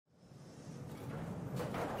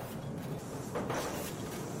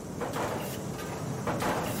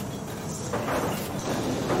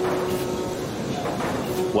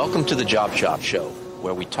Welcome to the Job Shop Show,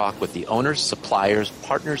 where we talk with the owners, suppliers,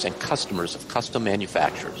 partners, and customers of custom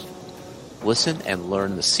manufacturers. Listen and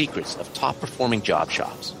learn the secrets of top-performing job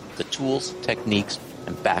shops, the tools, techniques,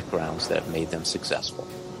 and backgrounds that have made them successful,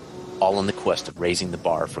 all in the quest of raising the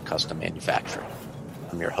bar for custom manufacturing.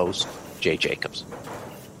 I'm your host, Jay Jacobs.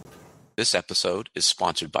 This episode is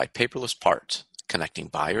sponsored by Paperless Parts, connecting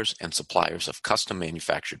buyers and suppliers of custom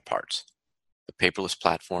manufactured parts. The Paperless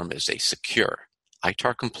platform is a secure,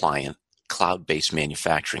 ITAR-compliant, cloud-based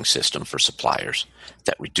manufacturing system for suppliers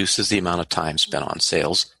that reduces the amount of time spent on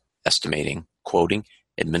sales, estimating, quoting,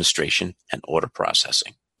 administration, and order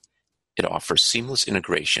processing. It offers seamless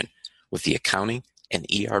integration with the accounting and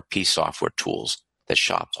ERP software tools that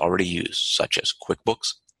shops already use, such as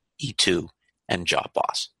QuickBooks, E2, and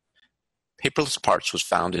JobBoss. Paperless Parts was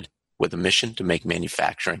founded with a mission to make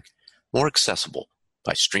manufacturing more accessible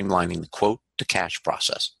by streamlining the quote-to-cash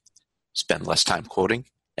process. Spend less time quoting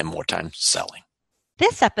and more time selling.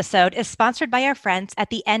 This episode is sponsored by our friends at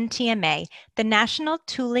the NTMA, the National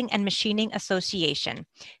Tooling and Machining Association.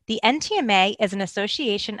 The NTMA is an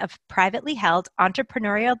association of privately held,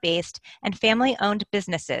 entrepreneurial-based, and family-owned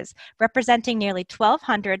businesses representing nearly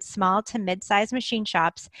 1,200 small to mid-sized machine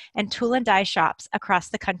shops and tool and die shops across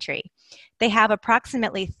the country. They have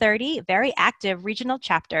approximately 30 very active regional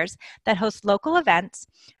chapters that host local events,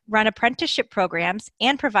 run apprenticeship programs,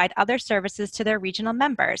 and provide other services to their regional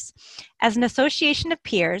members. As an association of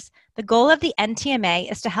peers, the goal of the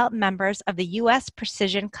NTMA is to help members of the U.S.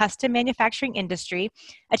 precision custom manufacturing industry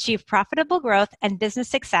achieve profitable growth and business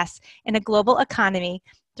success in a global economy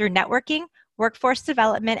through networking, workforce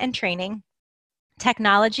development and training,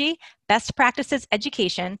 technology, best practices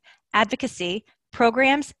education, advocacy,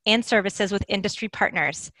 programs, and services with industry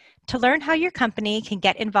partners. To learn how your company can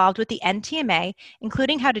get involved with the NTMA,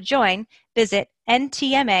 including how to join, visit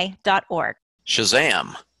ntma.org.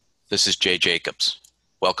 Shazam! This is Jay Jacobs.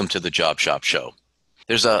 Welcome to the Job Shop Show.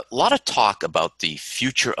 There's a lot of talk about the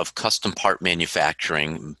future of custom part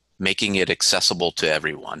manufacturing, making it accessible to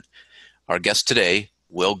everyone. Our guest today,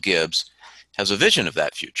 Will Gibbs, has a vision of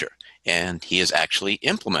that future, and he is actually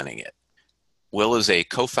implementing it. Will is a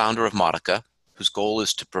co-founder of MODICA, whose goal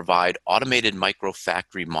is to provide automated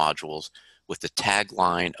microfactory modules with the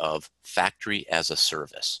tagline of Factory as a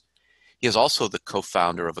Service. He is also the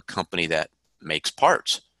co-founder of a company that makes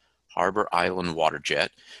parts, Harbor Island Waterjet,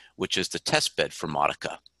 which is the testbed for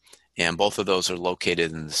MODICA. And both of those are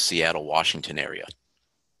located in the Seattle, Washington area.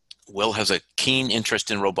 Will has a keen interest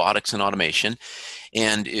in robotics and automation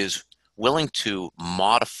and is willing to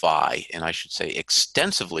modify, and I should say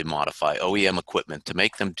extensively modify, OEM equipment to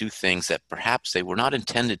make them do things that perhaps they were not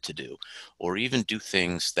intended to do, or even do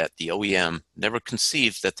things that the OEM never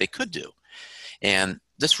conceived that they could do. And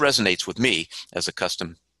this resonates with me, as a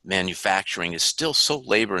custom manufacturing is still so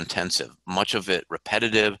labor intensive, much of it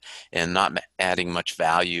repetitive and not adding much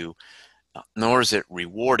value, nor is it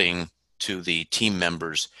rewarding to the team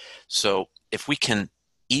members. So if we can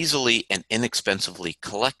easily and inexpensively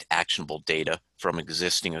collect actionable data from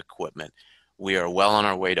existing equipment, we are well on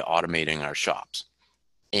our way to automating our shops.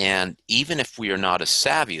 And even if we are not as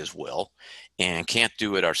savvy as Will and can't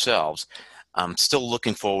do it ourselves, I'm still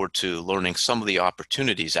looking forward to learning some of the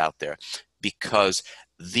opportunities out there, because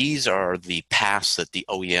these are the paths that the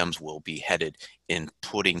OEMs will be headed in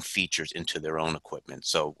putting features into their own equipment.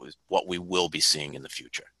 So what we will be seeing in the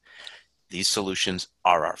future. These solutions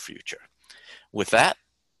are our future. With that,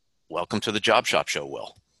 welcome to the Job Shop Show,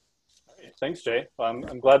 Will. Thanks, Jay.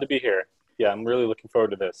 I'm glad to be here. Yeah, I'm really looking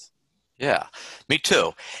forward to this. Yeah, me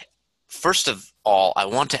too. First of all, I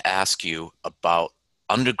want to ask you about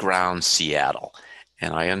Underground Seattle.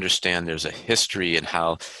 And I understand there's a history in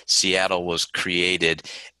how Seattle was created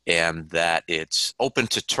and that it's open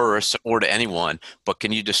to tourists or to anyone. But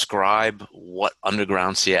can you describe what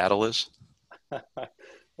Underground Seattle is?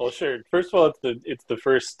 Well, sure. First of all, it's the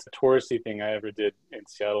first touristy thing I ever did in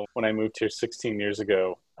Seattle when I moved here 16 years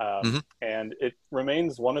ago. And it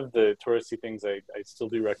remains one of the touristy things I still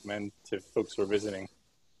do recommend to folks who are visiting.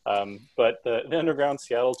 But the Underground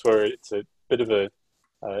Seattle tour, it's a bit of a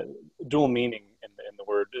dual meaning in the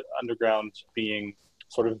word underground, being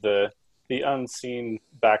sort of the unseen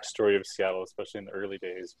backstory of Seattle, especially in the early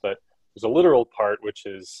days. But there's a literal part, which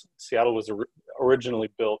is Seattle was originally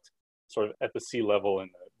built sort of at the sea level in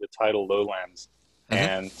the tidal lowlands. Mm-hmm.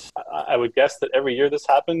 And I would guess that every year this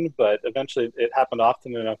happened, but eventually it happened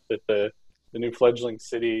often enough that the new fledgling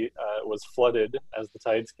city was flooded as the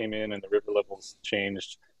tides came in and the river levels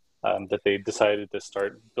changed, that they decided to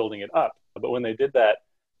start building it up. But when they did that,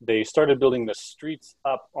 they started building the streets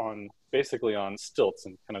up basically on stilts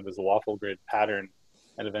and kind of this waffle grid pattern.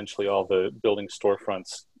 and eventually all the building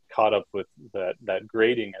storefronts caught up with that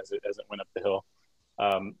grading as it went up the hill.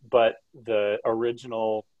 But the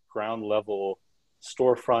original ground level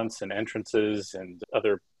storefronts and entrances and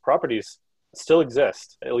other properties still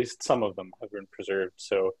exist. At least some of them have been preserved.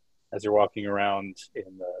 So as you're walking around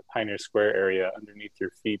in the Pioneer Square area, underneath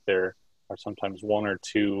your feet there are sometimes one or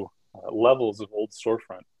two levels of old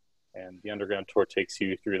storefront, and the underground tour takes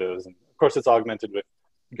you through those. And of course, it's augmented with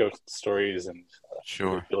ghost stories and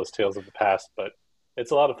ridiculous tales of the past, but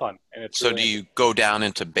it's a lot of fun. And it's so really do you go down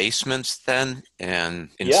into basements then and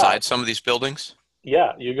inside some of these buildings?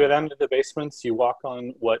 Yeah, you go down to the basements, you walk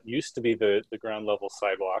on what used to be the ground level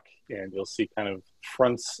sidewalk, and you'll see kind of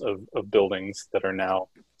fronts of buildings that are now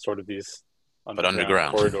sort of these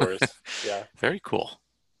underground corridors. Yeah. Very cool.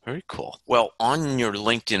 Very cool. Well, on your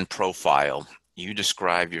LinkedIn profile, you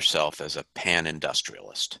describe yourself as a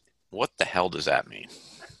pan-industrialist. What the hell does that mean?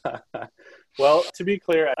 Well, to be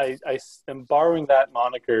clear, I am borrowing that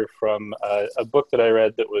moniker from a book that I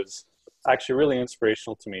read that was actually really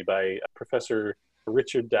inspirational to me by Professor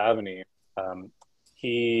Richard Daveney.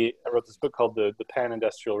 He wrote this book called The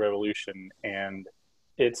Pan-Industrial Revolution, and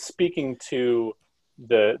it's speaking to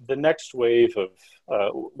the next wave of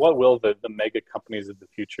what will the mega companies of the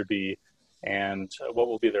future be, and what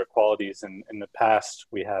will be their qualities. And in the past,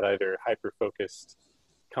 we had either hyper-focused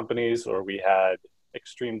companies or we had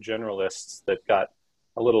extreme generalists that got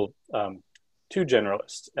a little too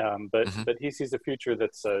generalist. But he sees a future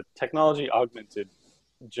that's a technology-augmented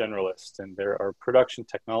generalist, and there are production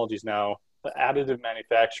technologies now, additive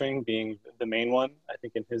manufacturing being the main one, I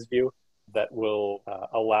think, in his view, that will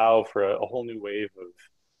allow for a whole new wave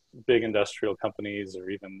of big industrial companies or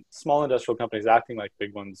even small industrial companies acting like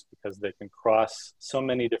big ones, because they can cross so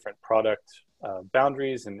many different product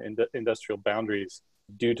boundaries and industrial boundaries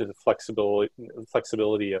due to the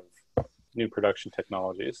flexibility of new production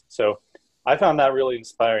technologies. So I found that really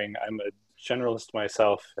inspiring. I'm a generalist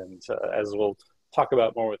myself, and as we'll talk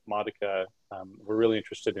about more with MODICA, we're really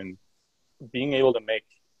interested in being able to make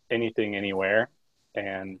anything anywhere,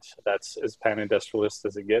 and that's as pan-industrialist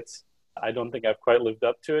as it gets. I don't think I've quite lived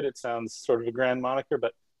up to it. It sounds sort of a grand moniker,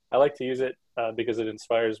 but I like to use it because it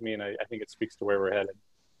inspires me, and I think it speaks to where we're headed.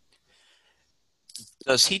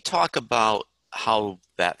 Does he talk about how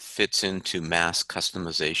that fits into mass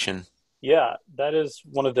customization? Yeah, that is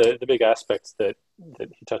one of the big aspects that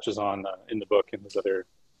he touches on in the book and his other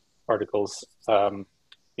articles. Some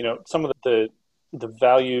of the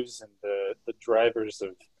values and the drivers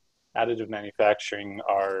of additive manufacturing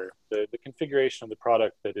are the configuration of the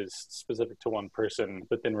product that is specific to one person,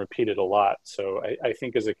 but then repeated a lot. So I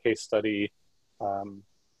think as a case study,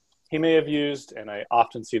 he may have used, and I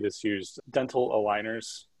often see this used, dental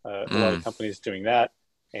aligners. A lot of companies doing that,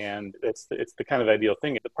 and it's the kind of ideal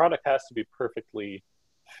thing. The product has to be perfectly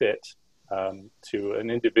fit to an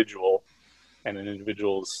individual and an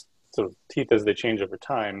individual's sort of teeth as they change over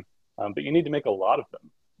time. But you need to make a lot of them.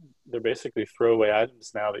 They're basically throwaway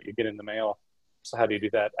items now that you get in the mail. So how do you do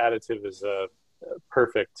that? Additive is a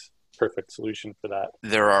perfect solution for that.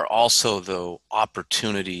 There are also, though,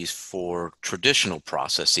 opportunities for traditional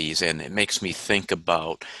processes, and it makes me think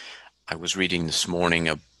about, I was reading this morning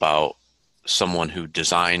about someone who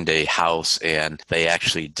designed a house, and they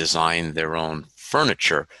actually designed their own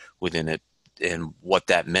furniture within it. And what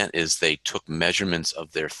that meant is they took measurements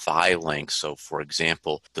of their thigh length. So, for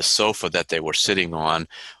example, the sofa that they were sitting on,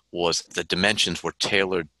 the dimensions were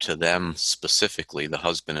tailored to them specifically, the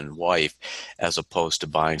husband and wife, as opposed to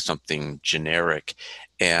buying something generic.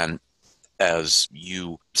 And as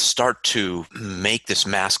you start to make this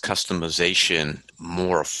mass customization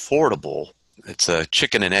more affordable, it's a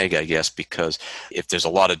chicken and egg, I guess, because if there's a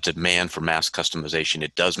lot of demand for mass customization,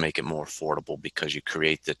 it does make it more affordable because you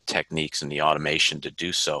create the techniques and the automation to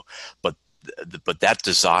do so. But that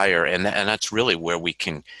desire, and that's really where we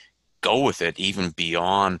can go with it, even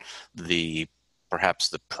beyond perhaps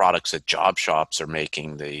the products that job shops are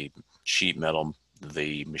making, the sheet metal,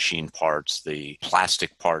 the machine parts, the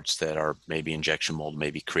plastic parts that are maybe injection mold,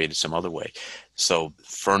 maybe created some other way. So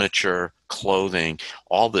furniture, clothing,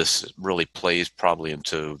 all this really plays probably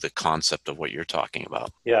into the concept of what you're talking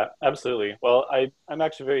about. Yeah, absolutely. Well, I'm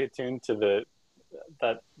actually very attuned to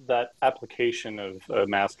that application of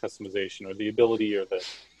mass customization, or the ability or the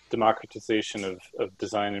democratization of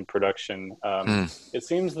design and production. It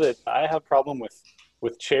seems that I have a problem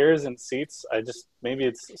with chairs and seats. Maybe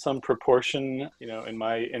it's some proportion, in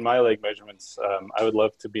my leg measurements. I would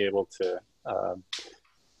love to be able to,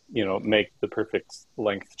 make the perfect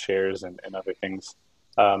length chairs and other things.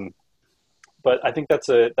 But I think that's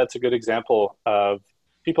a good example of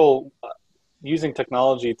people using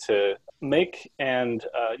technology to make and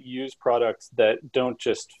use products that don't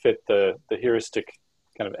just fit the heuristic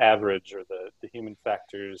kind of average or the human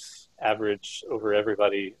factors average over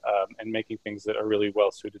everybody, and making things that are really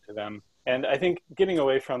well suited to them. And I think getting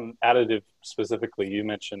away from additive specifically, you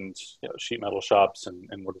mentioned sheet metal shops and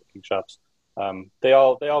woodworking shops. They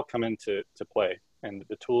all come into play, and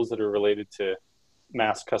the tools that are related to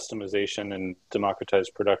mass customization and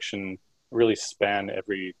democratized production really span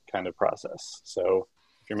every kind of process. So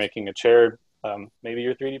if you're making a chair, maybe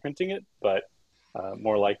you're 3D printing it, but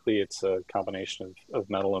more likely it's a combination of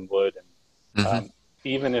metal and wood. And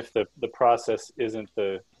even if the process isn't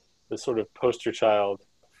the sort of poster child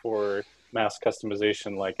for mass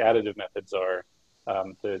customization like additive methods are,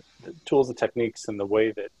 the tools and techniques and the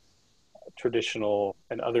way that traditional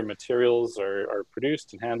and other materials are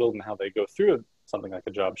produced and handled and how they go through something like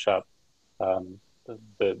a job shop,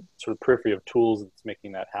 the sort of periphery of tools that's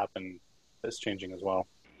making that happen is changing as well.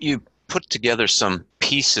 You put together some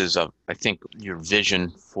pieces of, I think, your vision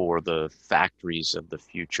for the factories of the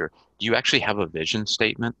future. Do you actually have a vision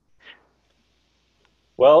statement?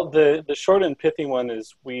 Well, the short and pithy one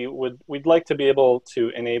is we'd like to be able to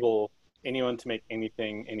enable anyone to make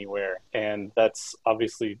anything anywhere. And that's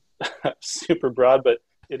obviously super broad, but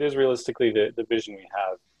it is realistically the vision we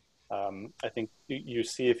have. I think you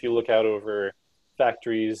see, if you look out over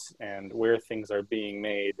factories and where things are being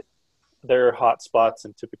made, there are hot spots,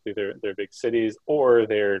 and typically they're big cities, or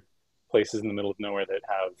they're places in the middle of nowhere that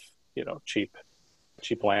have,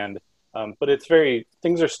 cheap land. But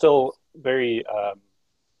things are still very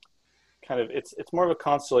it's more of a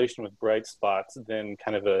constellation with bright spots than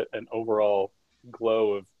kind of an overall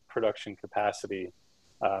glow of production capacity.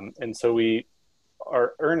 And so we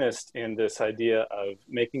are earnest in this idea of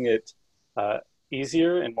making it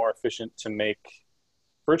easier and more efficient to make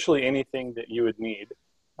virtually anything that you would need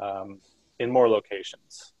in more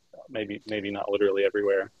locations. Maybe not literally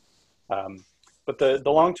everywhere. But the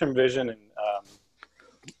long-term vision, and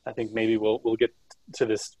I think maybe we'll get to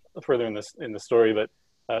this further in the story, but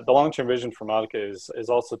the long-term vision for MODICA is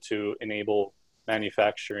also to enable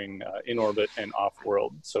manufacturing in orbit and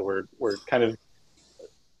off-world. So we're kind of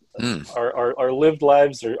our lived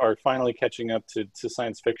lives are finally catching up to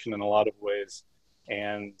science fiction in a lot of ways,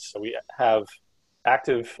 and so we have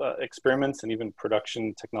active experiments and even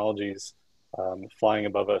production technologies flying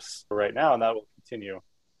above us right now, and that will continue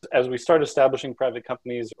as we start establishing private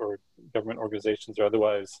companies or government organizations or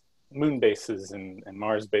otherwise moon bases and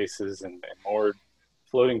Mars bases and more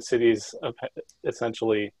floating cities.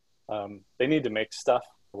 Essentially, they need to make stuff,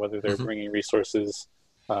 whether they're bringing resources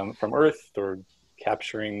from Earth or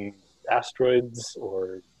capturing asteroids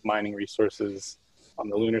or mining resources on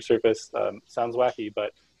the lunar surface. Sounds wacky,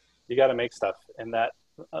 but you got to make stuff. And that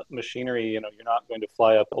machinery, you're not going to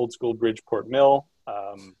fly up old school Bridgeport Mill.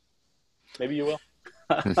 Maybe you will,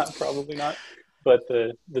 probably not. But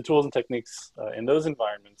the tools and techniques in those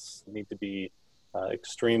environments need to be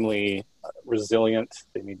extremely resilient.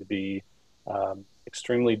 They need to be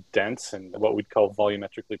extremely dense and what we'd call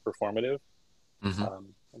volumetrically performative.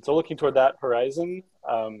 And so looking toward that horizon,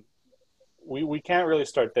 we can't really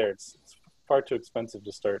start there. It's far too expensive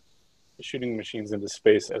to start shooting machines into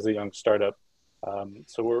space as a young startup.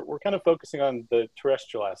 So we're kind of focusing on the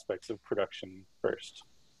terrestrial aspects of production first.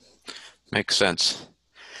 Makes sense.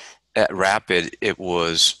 At Rapid, it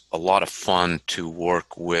was a lot of fun to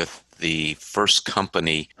work with the first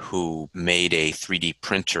company who made a 3D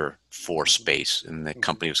printer for space. And the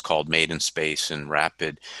company was called Made in Space, and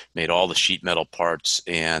Rapid made all the sheet metal parts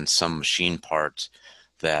and some machine parts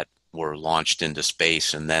that were launched into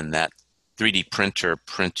space. And then that 3D printer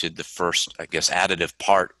printed the first, I guess, additive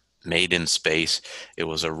part made in space. It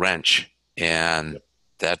was a wrench. And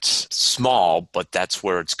that's small, but that's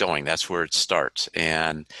where it's going. That's where it starts.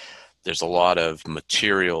 And there's a lot of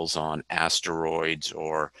materials on asteroids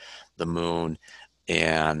or the moon.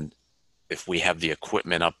 And if we have the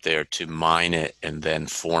equipment up there to mine it and then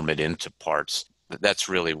form it into parts, that's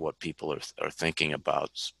really what people are thinking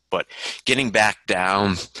about. But getting back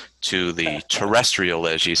down to the terrestrial,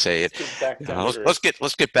 as you say, let's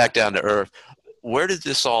get back down to Earth. Where did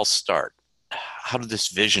this all start? How did this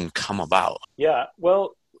vision come about? Yeah,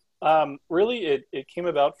 well, really it came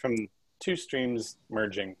about from two streams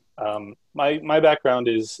merging. My background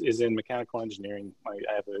is in mechanical engineering.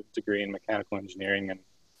 I have a degree in mechanical engineering,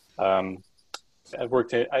 and I'd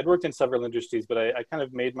worked in several industries, but I kind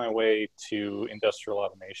of made my way to industrial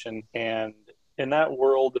automation. And in that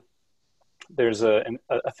world, there's a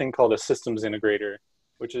thing called a systems integrator,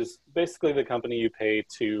 which is basically the company you pay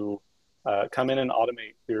to come in and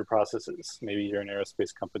automate your processes. Maybe you're an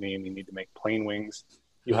aerospace company and you need to make plane wings.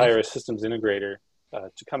 You hire a systems integrator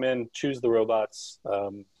to come in, choose the robots,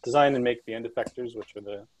 design and make the end effectors, which are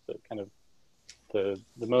the kind of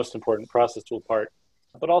the most important process tool part,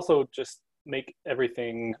 but also just make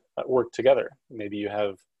everything work together. Maybe you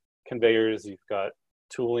have conveyors, you've got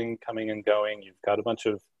tooling coming and going, you've got a bunch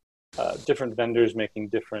of different vendors making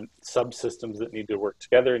different subsystems that need to work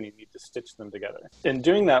together, and you need to stitch them together. And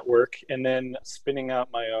doing that work, and then spinning out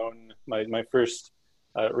my first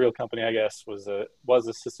real company, I guess, was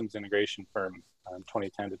a systems integration firm,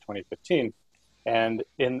 2010 to 2015. And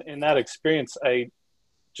in that experience, I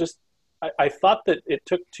thought that it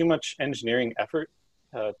took too much engineering effort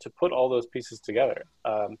to put all those pieces together.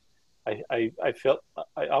 I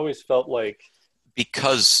always felt like,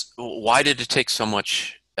 because why did it take so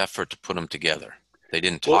much effort to put them together? They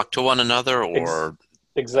didn't talk to one another, or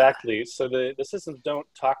exactly. So the systems don't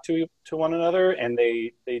talk to one another, and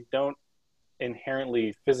they don't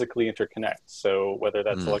inherently physically interconnect. So whether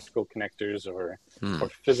that's electrical connectors or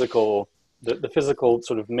physical, the physical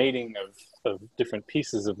sort of mating of different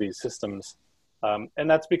pieces of these systems. And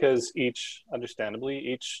that's because each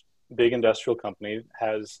big industrial company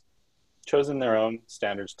has chosen their own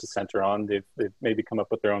standards to center on. They've maybe come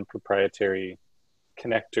up with their own proprietary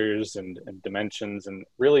connectors and dimensions, and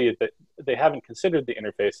really they haven't considered the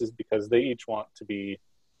interfaces because they each want to be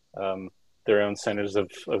their own centers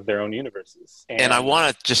of their own universes. And I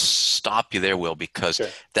want to just stop you there, Will, because Sure.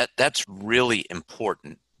 that's really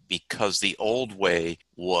important, because the old way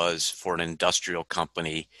was for an industrial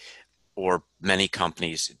company or many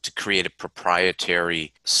companies to create a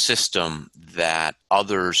proprietary system that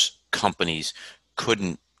companies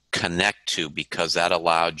couldn't connect to, because that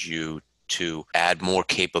allowed you to add more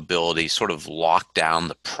capability, sort of lock down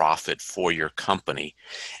the profit for your company.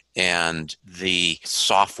 And the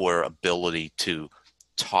software ability to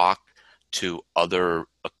talk to other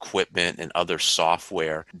equipment and other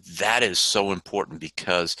software, that is so important,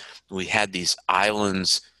 because we had these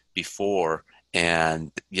islands before,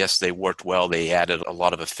 and yes, they worked well. They added a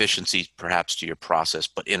lot of efficiency perhaps to your process,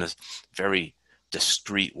 but in a very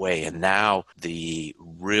discrete way. And now the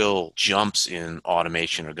real jumps in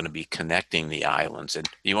automation are going to be connecting the islands. And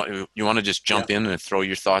you want to just jump in and throw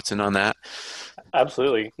your thoughts in on that?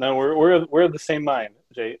 Absolutely. No, we're of the same mind,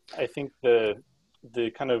 Jay. I think the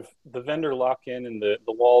kind of the vendor lock-in and the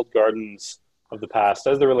walled gardens of the past,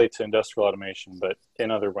 as they relate to industrial automation, but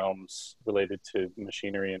in other realms related to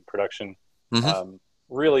machinery and production,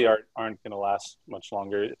 really aren't going to last much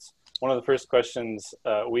longer. It's one of the first questions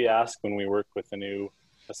we ask when we work with a new,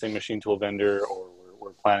 let's say, machine tool vendor, or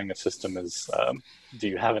we're planning a system is, do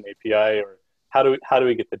you have an API, or how do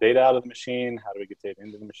we get the data out of the machine? How do we get data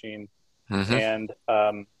into the machine? And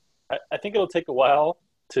I think it'll take a while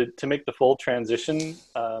to make the full transition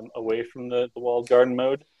away from the walled garden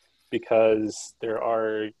mode, because there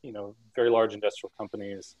are very large industrial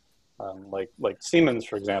companies like Siemens,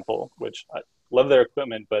 for example, which I love their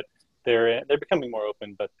equipment, but they're becoming more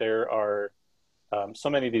open. But there are so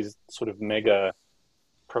many of these sort of mega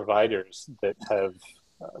providers that have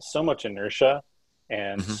so much inertia,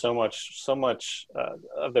 and so much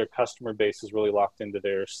of their customer base is really locked into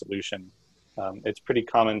their solution. It's pretty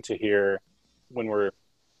common to hear when we're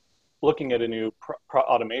looking at a new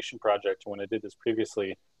automation project, when I did this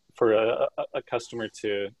previously, for a customer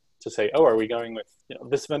to say, oh, are we going with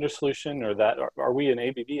this vendor solution or that? Are we an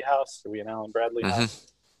ABB house? Are we an Allen Bradley house?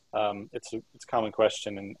 It's a common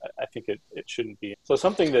question, and I think it shouldn't be. So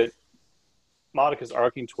something that MODICA is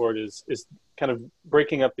arcing toward is kind of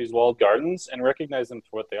breaking up these walled gardens and recognize them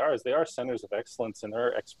for what they are. As they are centers of excellence, and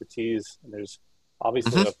their expertise, and there's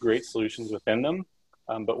obviously great solutions within them,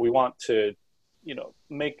 but we want to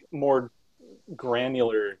make more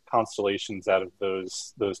granular constellations out of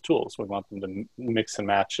those tools. We want them to mix and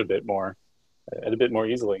match a bit more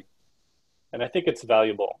easily, and I think it's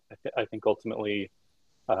valuable. I think ultimately,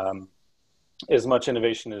 as much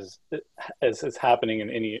innovation as is happening in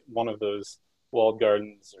any one of those walled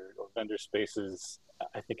gardens or vendor spaces,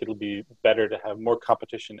 I think it'll be better to have more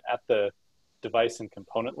competition at the device and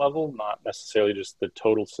component level, not necessarily just the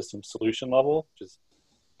total system solution level, which is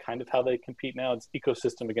kind of how they compete now. It's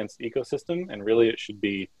ecosystem against ecosystem, and really it should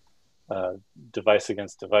be device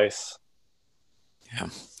against device. Yeah.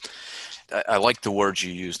 I like the words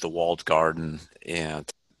you use, the walled garden, and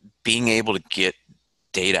being able to get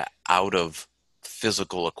data out of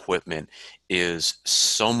physical equipment is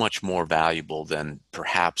so much more valuable than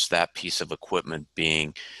perhaps that piece of equipment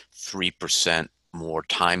being 3% more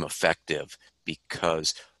time effective,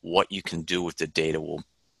 because what you can do with the data will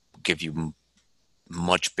give you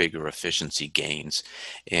much bigger efficiency gains.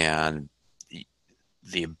 And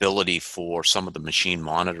the ability for some of the machine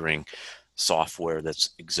monitoring software that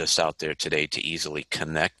exists out there today to easily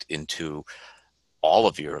connect into all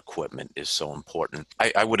of your equipment is so important.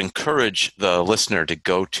 I would encourage the listener to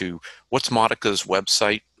go to, what's MODICA's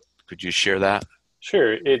website? Could you share that?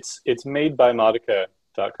 Sure. It's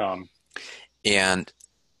madebymodica.com. And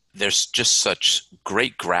there's just such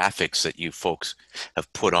great graphics that you folks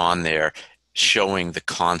have put on there showing the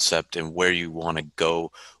concept and where you want to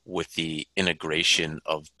go with the integration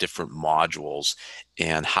of different modules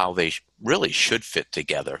and how they really should fit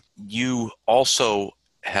together. You also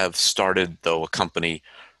have started, though, a company,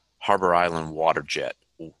 Harbor Island Waterjet.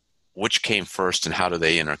 Which came first and how do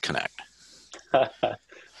they interconnect?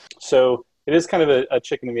 So it is kind of a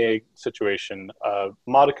chicken and the egg situation.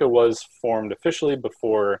 MODICA was formed officially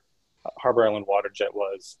before Harbor Island Waterjet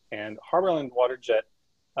was. And Harbor Island Waterjet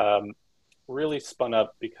really spun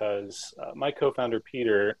up because my co-founder,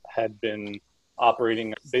 Peter, had been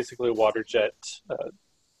operating basically a waterjet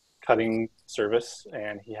cutting service.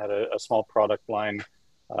 And he had a small product line,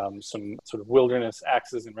 some sort of wilderness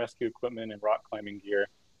axes and rescue equipment and rock climbing gear.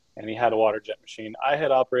 And he had a waterjet machine. I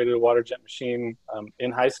had operated a waterjet machine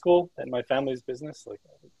in high school in my family's business, like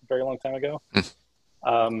a very long time ago.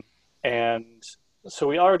 And so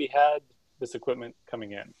we already had this equipment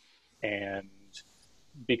coming in. And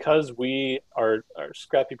because we are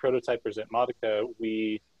scrappy prototypers at MODICA,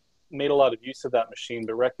 we made a lot of use of that machine,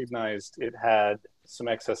 but recognized it had some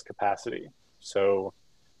excess capacity. So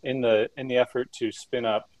in the effort to spin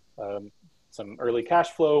up some early cash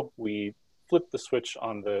flow, we flipped the switch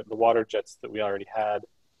on the water jets that we already had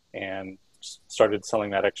and started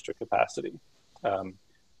selling that extra capacity.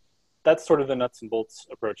 That's sort of the nuts and bolts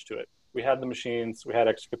approach to it. We had the machines, we had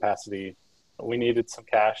extra capacity, we needed some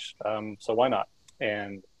cash, so why not?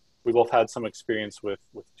 And we both had some experience with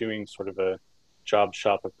doing sort of a job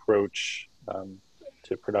shop approach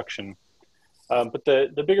to production. But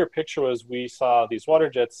the bigger picture was we saw these water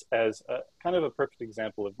jets as kind of a perfect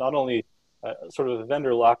example of not only sort of a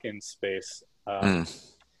vendor lock-in space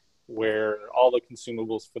where all the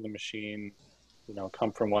consumables for the machine,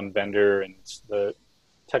 come from one vendor, and the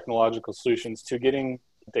technological solutions to getting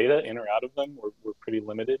data in or out of them were pretty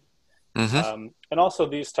limited. And also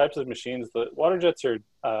these types of machines, the water jets are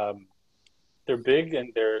they're big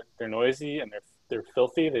and they're noisy and they're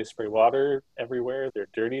filthy. They spray water everywhere. They're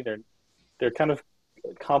dirty. They're kind of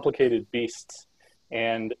complicated beasts.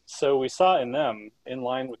 And so we saw in them, in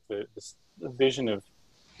line with the vision of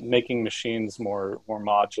making machines more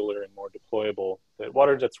modular and more deployable, that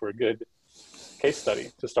water jets were a good case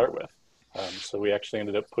study to start with. So we actually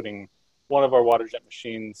ended up putting one of our water jet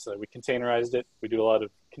machines, we containerized it. We do a lot of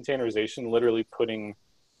containerization, literally putting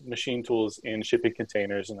machine tools in shipping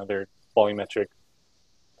containers and other volumetric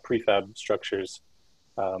prefab structures.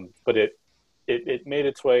 But it made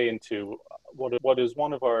its way into what is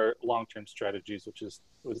one of our long-term strategies, which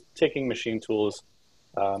was taking machine tools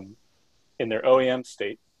in their OEM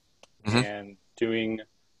state and doing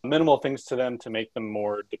minimal things to them to make them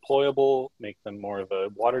more deployable, make them more of a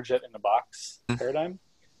water jet in a box paradigm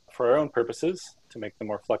for our own purposes, to make them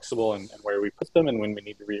more flexible and where we put them and when we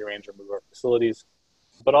need to rearrange or move our facilities,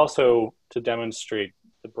 but also to demonstrate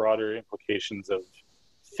the broader implications of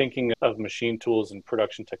thinking of machine tools and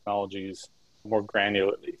production technologies more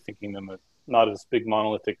granularly, thinking them of not as big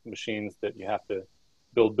monolithic machines that you have to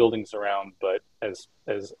build buildings around, but as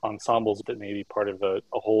ensembles that may be part of a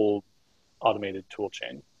whole automated tool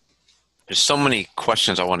chain. There's so many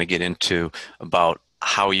questions I want to get into about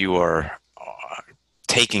how you are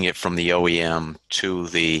taking it from the OEM to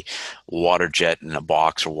the water jet in a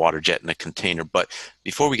box or water jet in a container. But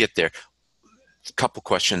before we get there, a couple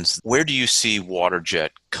questions. Where do you see water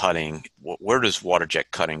jet cutting? Where does water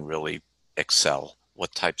jet cutting really excel?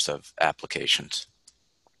 What types of applications?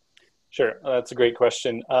 It's a great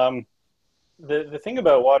question. The thing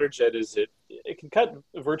about water jet is it can cut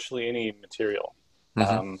virtually any material.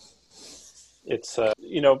 It's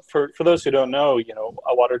for those who don't know,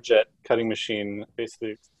 a water jet cutting machine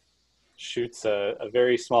basically shoots a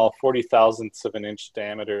very small 40,000ths of an inch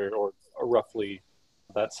diameter or roughly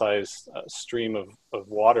that size stream of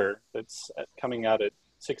water that's coming out at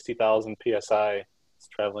 60,000 psi. It's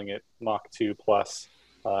traveling at Mach 2 plus,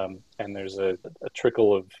 and there's a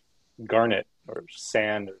trickle of garnet or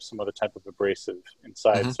sand or some other type of abrasive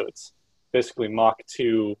inside. So it's basically Mach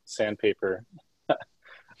 2 sandpaper.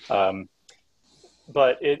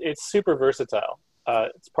 But it's super versatile.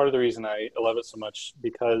 It's part of the reason I love it so much,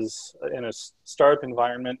 because in a startup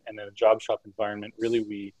environment and in a job shop environment, really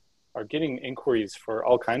we are getting inquiries for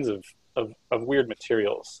all kinds of weird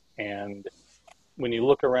materials. And when you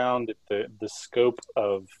look around at the scope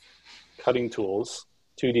of cutting tools,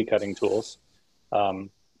 2D cutting tools,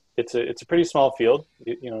 it's a pretty small field.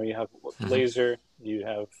 You have laser, you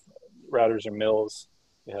have routers or mills,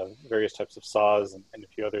 you have various types of saws and a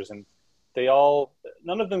few others, and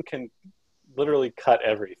none of them can literally cut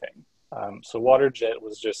everything. So Waterjet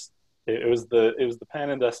was just it was the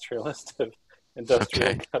pan-industrialist of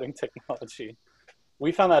industrial cutting technology.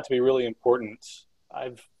 We found that to be really important.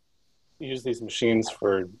 I've used these machines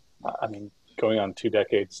for, going on 2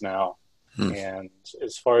 decades now. And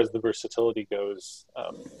as far as the versatility goes,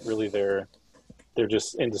 really they're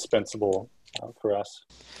just indispensable for us.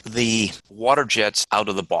 The Waterjets out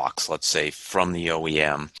of the box, let's say, from the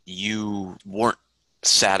OEM, you weren't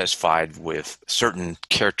satisfied with certain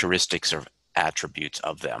characteristics or attributes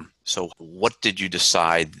of them. So what did you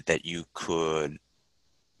decide that you could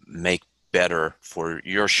make better for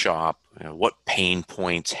your shop? What pain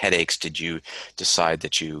points, headaches did you decide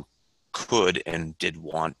that you could and did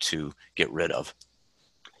want to get rid of?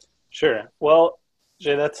 Sure. Well,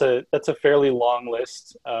 Jay, that's a fairly long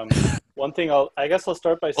list. One thing I'll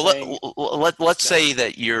start by saying. Let's say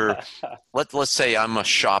that let's say I'm a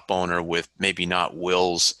shop owner with maybe not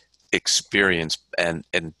Will's experience and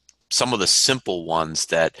some of the simple ones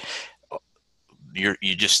that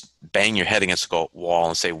you just bang your head against the wall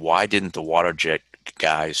and say, why didn't the Waterjet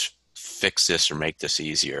guys fix this or make this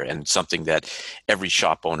easier? And something that every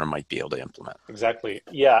shop owner might be able to implement. Exactly.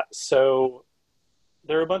 Yeah. So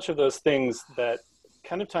there are a bunch of those things that,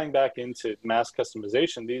 kind of tying back into mass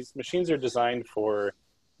customization, these machines are designed for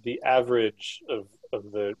the average of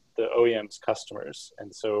the OEM's customers.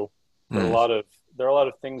 And so there are a lot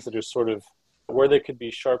of things that are sort of where they could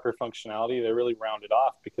be sharper functionality. They're really rounded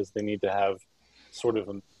off because they need to have sort of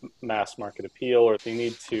a mass market appeal, or they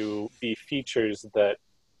need to be features that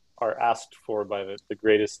are asked for by the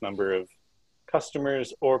greatest number of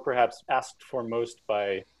customers, or perhaps asked for most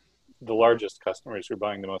by the largest customers who are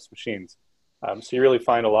buying the most machines. So you really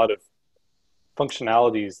find a lot of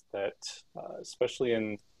functionalities that, especially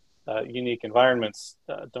in unique environments,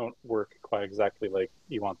 don't work quite exactly like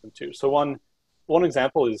you want them to. So one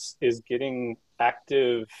example is getting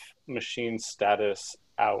active machine status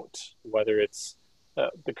out, whether it's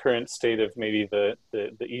the current state of maybe the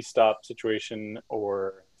e-stop situation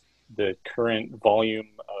or the current volume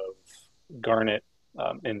of garnet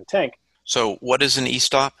in the tank. So what is an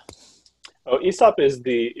e-stop? Oh, e-stop is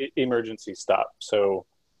the emergency stop. So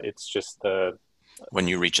it's just when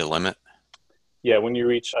you reach a limit? Yeah, when you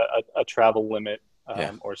reach a travel limit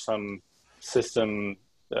or some system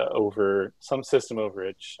overage,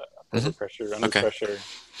 over pressure, under pressure,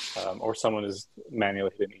 or someone is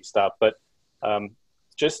manually hitting e-stop. But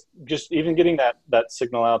just even getting that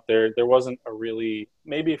signal out there wasn't a really,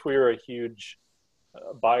 maybe if we were a huge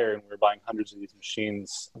buyer and we were buying hundreds of these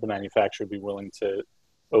machines, the manufacturer would be willing to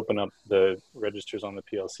open up the registers on the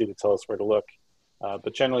PLC to tell us where to look.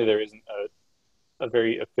 But generally there isn't a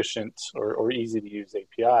very efficient or easy to use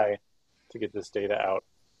API to get this data out.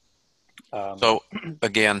 So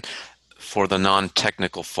again, for the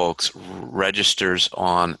non-technical folks, registers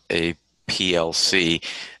on a PLC,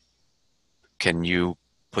 can you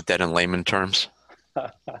put that in layman terms?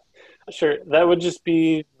 Sure. That would just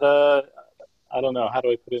be I don't know, how do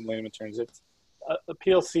I put it in layman terms? It's a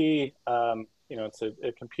PLC, it's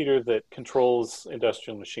a computer that controls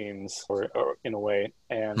industrial machines or in a way,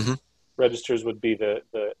 and registers would be the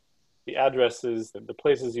addresses, the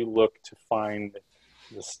places you look to find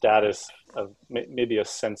the status of maybe a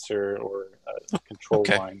sensor or a control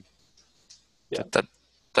line. Yeah,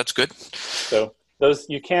 that's good. So those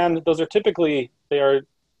are typically, they are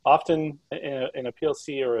often in a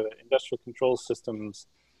PLC or industrial control systems.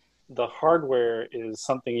 The hardware is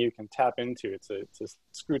something you can tap into. It's a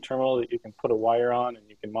screw terminal that you can put a wire on and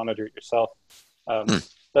you can monitor it yourself.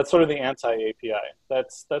 That's sort of the anti-API.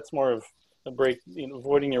 That's more of a break,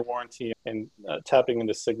 avoiding your warranty and tapping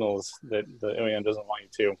into signals that the OEM doesn't want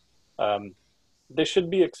you to. They should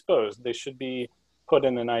be exposed. They should be put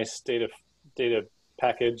in a nice data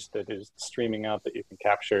package that is streaming out that you can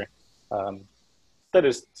capture. That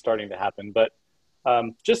is starting to happen, but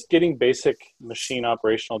just getting basic machine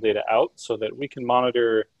operational data out so that we can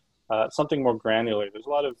monitor something more granular. There's a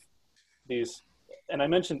lot of these, and I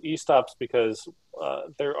mentioned e-stops because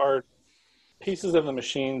there are pieces of the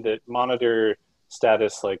machine that monitor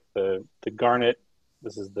status, like the garnet.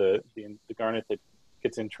 This is the garnet that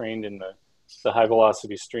gets entrained in the high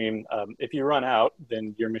velocity stream. If you run out,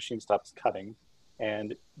 then your machine stops cutting,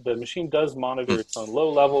 and the machine does monitor its own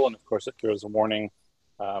low level, and of course it throws a warning.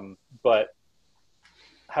 But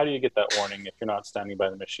how do you get that warning if you're not standing by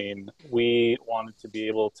the machine? We wanted to be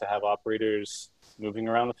able to have operators moving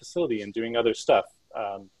around the facility and doing other stuff.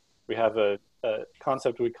 We have a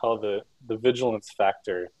concept we call the vigilance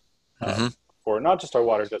factor. for not just our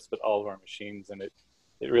water jets, but all of our machines. And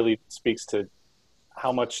it really speaks to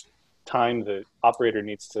how much time the operator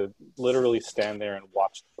needs to literally stand there and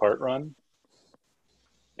watch the part run.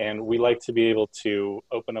 And we like to be able to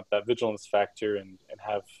open up that vigilance factor and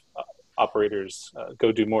have operators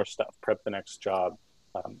go do more stuff, prep the next job,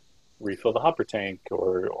 refill the hopper tank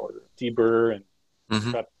or deburr and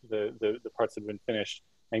prep the parts that have been finished.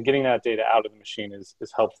 And getting that data out of the machine is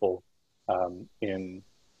helpful in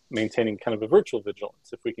maintaining kind of a virtual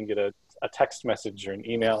vigilance. If we can get a text message or an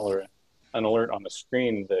email or an alert on the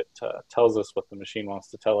screen that tells us what the machine wants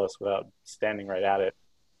to tell us without standing right at it,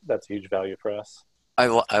 that's a huge value for us.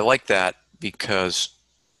 I like that, because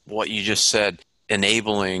what you just said,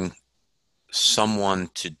 enabling someone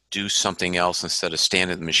to do something else instead of stand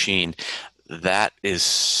at the machine, that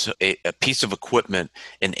is a piece of equipment.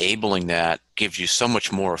 Enabling that gives you so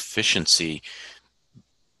much more efficiency,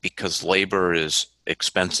 because labor is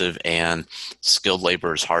expensive and skilled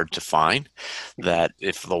labor is hard to find. That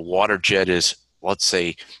if the Waterjet is, let's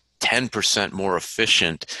say, 10% more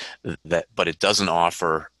efficient, but it doesn't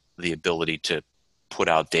offer the ability to put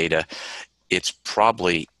out data, it's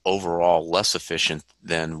probably overall less efficient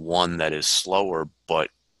than one that is slower but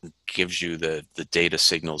gives you the data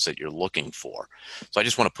signals that you're looking for. So I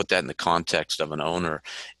just want to put that in the context of an owner,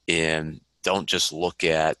 and don't just look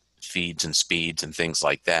at feeds and speeds and things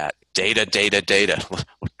like that. Data.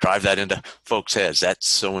 Drive that into folks' heads. That's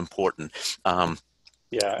so important.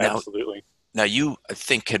 Absolutely. Now you, I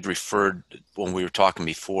think, had referred when we were talking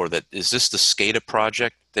before that, is this the SCADA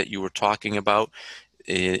project that you were talking about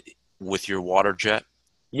with your Waterjet?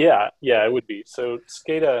 Yeah, it would be. So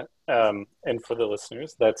SCADA, and for the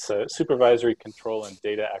listeners, that's supervisory control and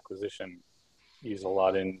data acquisition, used a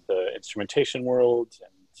lot in the instrumentation world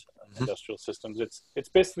and industrial systems. It's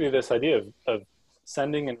basically this idea of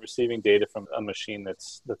sending and receiving data from a machine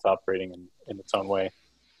that's operating in its own way.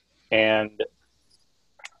 And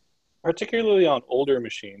particularly on older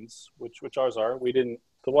machines, which ours are, the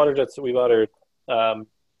Waterjets that we bought are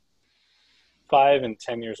 5 and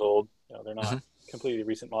 10 years old. They're not completely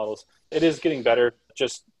recent models. It is getting better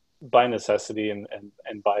just by necessity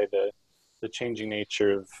and by the changing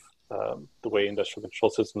nature of the way industrial control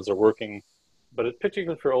systems are working. But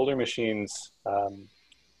particularly for older machines,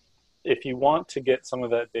 if you want to get some of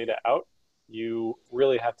that data out, you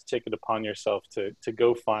really have to take it upon yourself to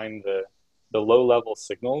go find the low-level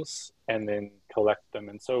signals and then collect them.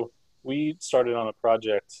 And so we started on a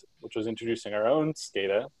project which was introducing our own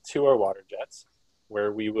SCADA to our Waterjets,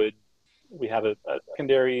 where we have a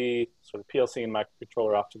secondary sort of PLC and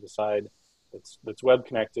microcontroller off to the side that's web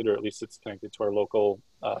connected, or at least it's connected to our local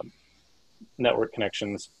network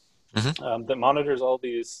connections, that monitors all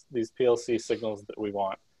these PLC signals that we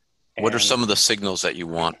want. What are some of the signals that you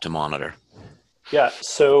want to monitor? Yeah,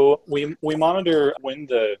 so we monitor when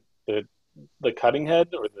the cutting head,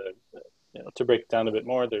 or to break it down a bit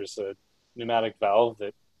more, there's a pneumatic valve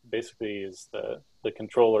that basically is the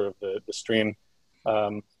controller of the stream.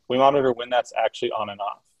 We monitor when that's actually on and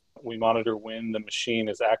off. We monitor when the machine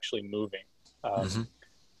is actually moving.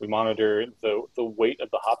 We monitor the weight of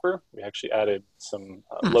the hopper. We actually added some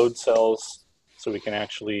load cells, so we can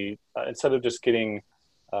actually, instead of just getting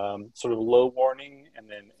sort of low warning and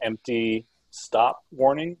then empty stop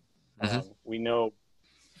warning, we know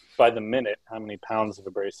by the minute how many pounds of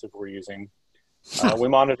abrasive we're using. We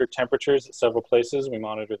monitor temperatures at several places. We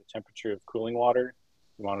monitor the temperature of cooling water.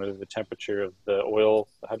 We monitor the temperature of the oil,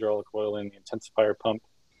 the hydraulic oil in the intensifier pump,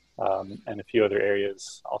 and a few other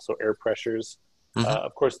areas, also air pressures.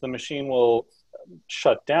 Of course, the machine will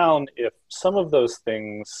shut down if some of those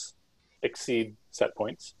things exceed set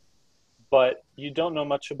points, but you don't know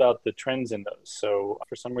much about the trends in those. So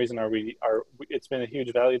for some reason, it's been a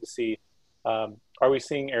huge value to see, are we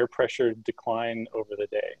seeing air pressure decline over the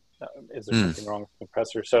day? Is there something wrong with the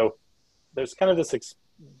compressor? So there's kind of this,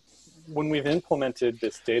 when we've implemented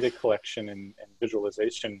this data collection and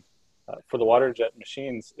visualization for the Waterjet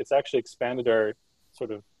machines, it's actually expanded our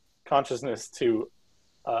sort of consciousness to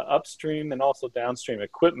upstream and also downstream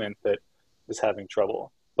equipment that is having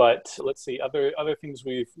trouble. But let's see, other things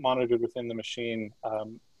we've monitored within the machine.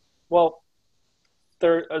 Well,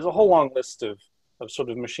 there's a whole long list of sort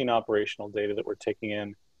of machine operational data that we're taking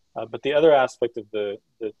in. But the other aspect of the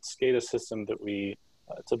SCADA system that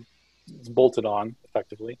it's bolted on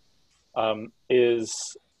effectively,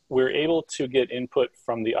 is we're able to get input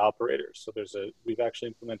from the operators. So we've actually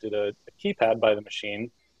implemented a keypad by the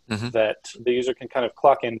machine that the user can kind of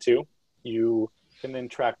clock into. You can then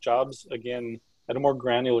track jobs again at a more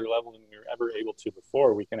granular level than we were ever able to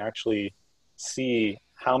before. We can actually see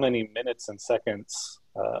how many minutes and seconds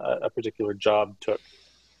a particular job took.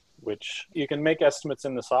 which you can make estimates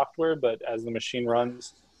in the software, but as the machine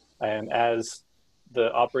runs and as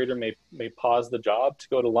the operator may pause the job to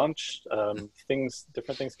go to lunch,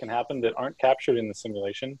 different things can happen that aren't captured in the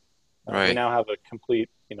simulation. Right. We now have a complete,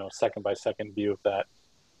 second by second view of that.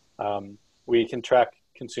 We can track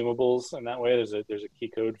consumables in that way. There's a key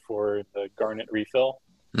code for the garnet refill,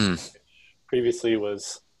 which previously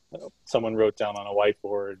was someone wrote down on a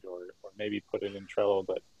whiteboard or maybe put it in Trello,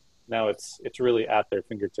 but now it's really at their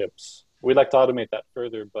fingertips. We'd like to automate that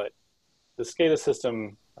further, but the SCADA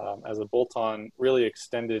system as a bolt-on really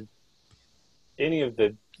extended any of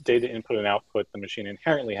the data input and output the machine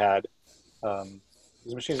inherently had.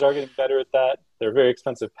 These machines are getting better at that. They're very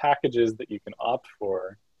expensive packages that you can opt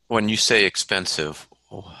for. When you say expensive,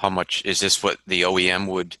 how much is this? What the OEM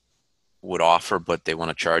would offer, but they want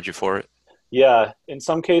to charge you for it? Yeah, in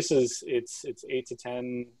some cases it's $8,000 to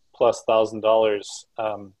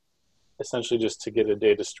 $10,000+, essentially just to get a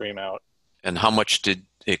data stream out. And how much did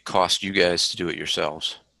it cost you guys to do it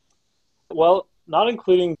yourselves? Well, not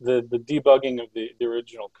including the debugging of the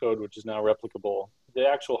original code, which is now replicable. The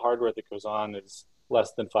actual hardware that goes on is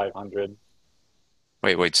less than $500.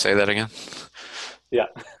 Wait, say that again? Yeah.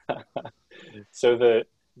 So the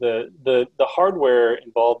hardware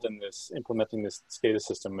involved in implementing this SCADA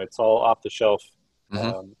system, it's all off the shelf,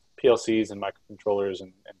 PLCs and microcontrollers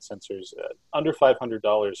and sensors, under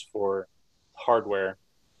 $500 for hardware.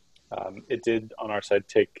 It did on our side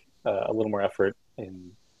take a little more effort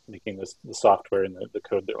in making the software and the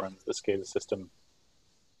code that runs the SCADA system,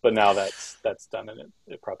 but now that's done and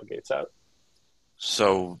it propagates out.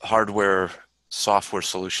 So hardware software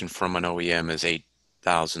solution from an OEM is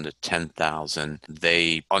 $8,000 to $10,000.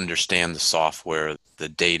 They understand the software, the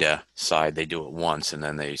data side. They do it once and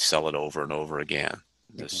then they sell it over and over again.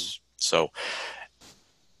 So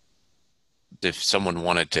if someone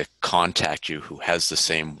wanted to contact you who has the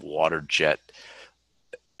same Waterjet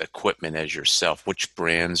equipment as yourself, which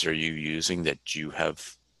brands are you using that you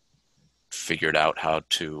have figured out how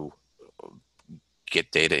to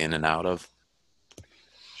get data in and out of?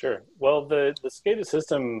 Sure. Well, the SCADA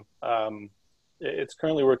system, it's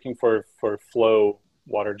currently working for flow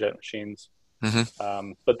Waterjet machines.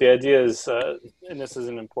 But the idea is, and this is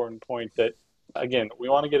an important point, that again, we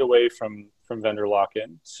want to get away from vendor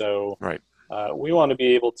lock-in. So right. We want to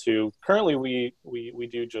be able to, currently we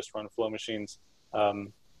do just run flow machines.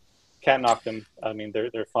 Can't knock them. I mean,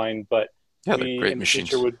 they're fine, but yeah, we great in the machines.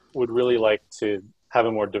 future would really like to have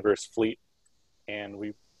a more diverse fleet. And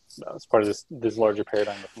we, as part of this larger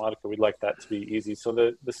paradigm with MODICA, we'd like that to be easy. So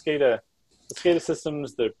the SCADA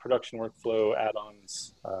systems, the production workflow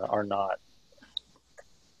add-ons are not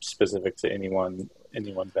specific to any one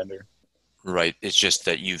vendor. Right. It's just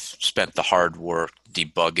that you've spent the hard work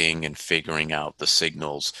debugging and figuring out the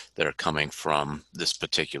signals that are coming from this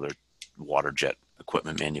particular Waterjet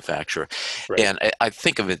equipment manufacturer. Right. And I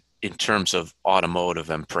think of it in terms of automotive,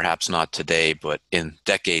 and perhaps not today, but in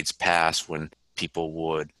decades past when people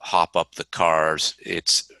would hop up the cars,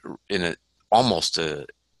 it's in a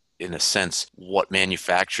sense what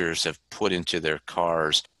manufacturers have put into their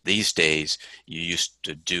cars these days you used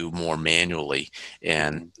to do more manually,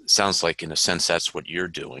 and it sounds like in a sense that's what you're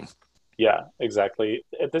doing. Yeah, exactly.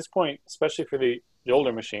 At this point, especially for the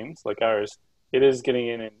older machines like ours, it is getting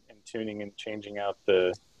in and tuning and changing out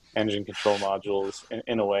the engine control modules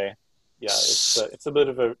in a way. Yeah, it's a bit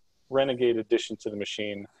of a renegade addition to the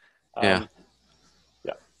machine. Yeah.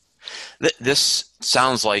 This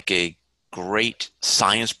sounds like a great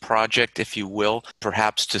science project, if you will,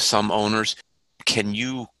 perhaps to some owners. Can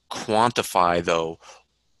you quantify, though,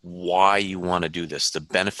 why you want to do this, the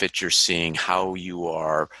benefits you're seeing, how you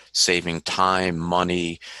are saving time,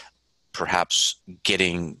 money, perhaps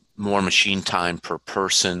getting more machine time per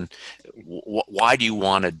person? Why do you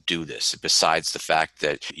want to do this, besides the fact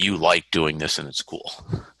that you like doing this and it's cool?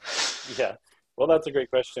 Yeah, well, that's a great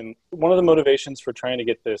question. One of the motivations for trying to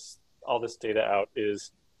get all this data out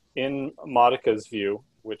is in MODICA's view,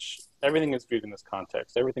 which everything is viewed in this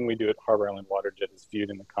context. Everything we do at Harbor Island Waterjet is viewed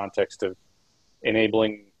in the context of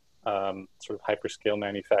enabling sort of hyperscale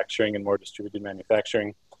manufacturing and more distributed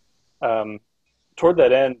manufacturing. Toward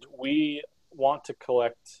that end, we want to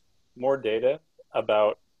collect more data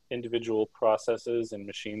about individual processes and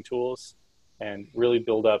machine tools and really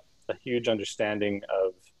build up a huge understanding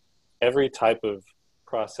of every type of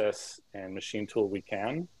process and machine tool we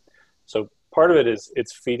can. So part of it is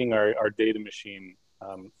it's feeding our data machine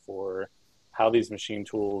for how these machine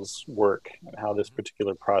tools work and how this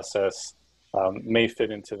particular process may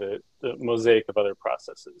fit into the mosaic of other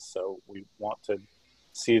processes. So we want to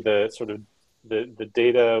see the sort of the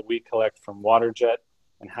data we collect from Waterjet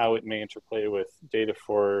and how it may interplay with data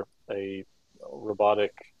for a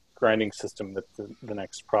robotic grinding system that's the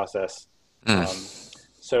next process.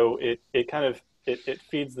 So it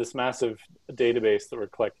feeds this massive database that we're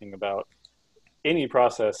collecting about any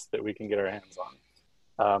process that we can get our hands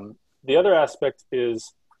on. The other aspect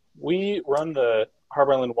is we run the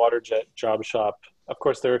Harbor Island Waterjet job shop. Of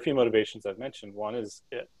course, there are a few motivations I've mentioned. One is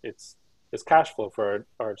it's cash flow for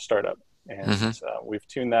our startup, and we've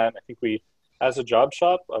tuned that. I think as a job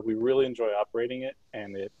shop, we really enjoy operating it,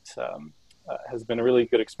 and it has been a really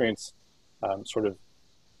good experience,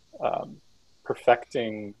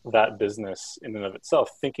 perfecting that business in and of itself,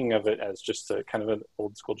 thinking of it as just a kind of an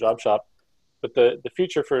old school job shop. But the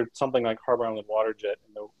future for something like Harbor Island Waterjet,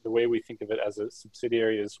 and the way we think of it as a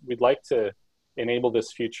subsidiary, is we'd like to enable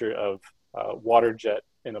this future of Waterjet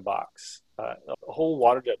in a box, a whole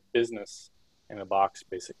Waterjet business in a box,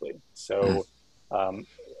 basically. So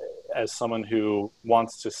as someone who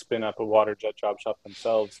wants to spin up a Waterjet job shop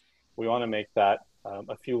themselves, we want to make that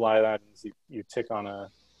a few line items you tick on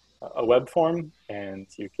a web form, and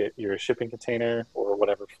you get your shipping container or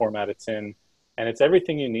whatever format it's in. And it's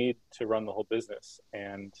everything you need to run the whole business.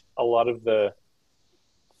 And a lot of the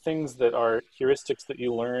things that are heuristics that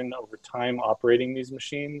you learn over time operating these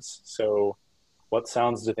machines. So what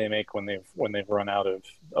sounds do they make when they've run out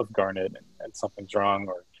of garnet and something's wrong,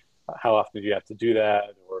 or how often do you have to do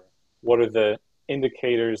that, or what are the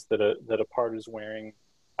indicators that a part is wearing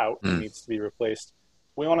out and needs to be replaced.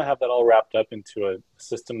 We want to have that all wrapped up into a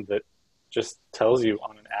system that just tells you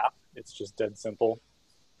on an app. It's just dead simple.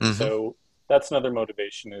 So that's another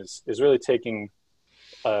motivation is really thinking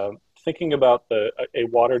about a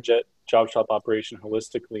Waterjet job shop operation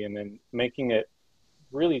holistically, and then making it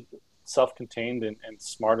really self-contained and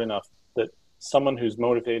smart enough that someone who's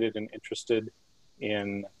motivated and interested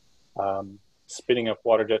in spinning up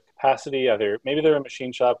Waterjet capacity, maybe they're a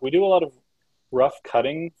machine shop. We do a lot of rough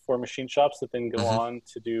cutting for machine shops that then go on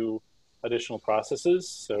to do additional processes.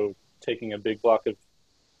 So taking a big block of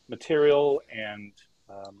material and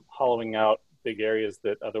hollowing out big areas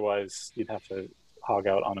that otherwise you'd have to hog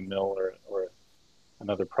out on a mill or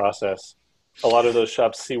another process. A lot of those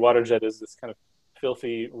shops see Waterjet as this kind of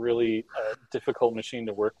filthy, really difficult machine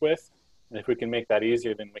to work with. And if we can make that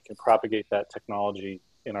easier, then we can propagate that technology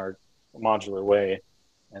in our modular way.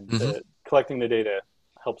 And collecting the data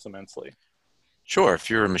helps immensely. Sure. If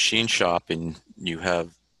you're a machine shop and you have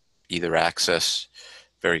either access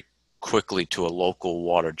very quickly to a local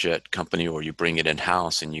Waterjet company, or you bring it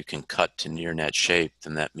in-house and you can cut to near net shape,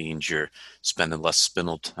 then that means you're spending less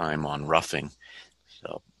spindle time on roughing.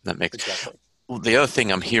 So that makes exactly. The other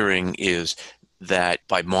thing I'm hearing is that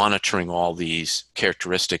by monitoring all these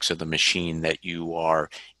characteristics of the machine, that you are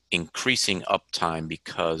increasing uptime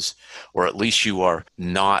because, or at least you are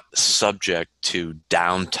not subject to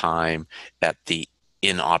downtime at the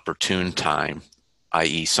inopportune time,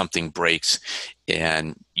 i.e. something breaks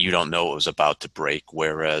and you don't know it was about to break.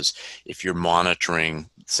 Whereas if you're monitoring,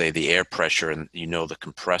 say, the air pressure, and you know the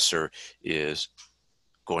compressor is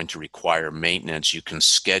going to require maintenance, you can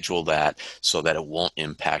schedule that so that it won't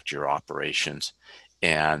impact your operations.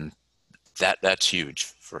 And that's huge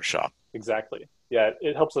for a shop. Exactly. Yeah,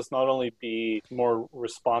 it helps us not only be more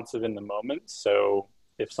responsive in the moment. So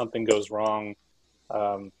if something goes wrong,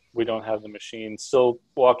 we don't have the machine still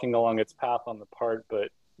walking along its path on the part, but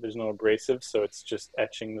there's no abrasive, so it's just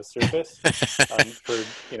etching the surface for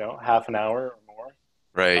half an hour or more.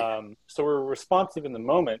 Right. So we're responsive in the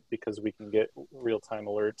moment because we can get real-time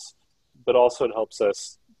alerts, but also it helps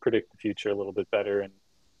us predict the future a little bit better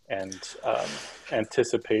and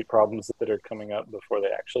anticipate problems that are coming up before they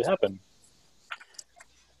actually happen.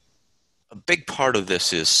 A big part of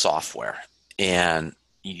this is software, and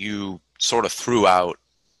you sort of threw out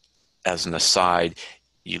as an aside,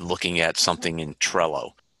 you looking at something in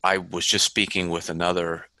Trello. I was just speaking with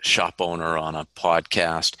another shop owner on a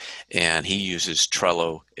podcast, and he uses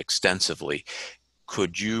Trello extensively.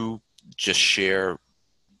 Could you just share,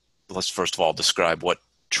 let's first of all describe what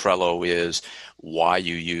Trello is, why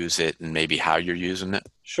you use it, and maybe how you're using it?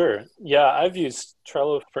 Sure. Yeah, I've used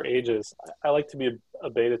Trello for ages. I like to be a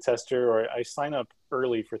beta tester, or I sign up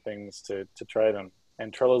early for things to try them.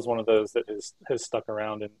 And Trello is one of those that has stuck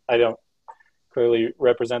around, and I don't clearly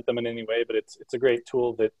represent them in any way, but it's a great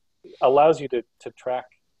tool that allows you to track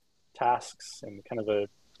tasks in kind of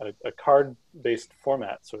a card-based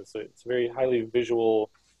format. So it's a very highly visual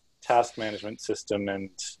task management system, and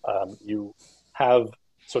you have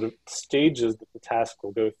sort of stages that the task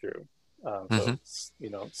will go through. So it's,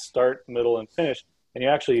 start, middle, and finish, and you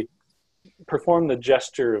actually perform the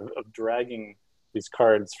gesture of dragging these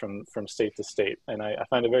cards from state to state. And I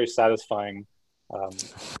find it very satisfying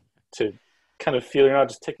to kind of feel you're not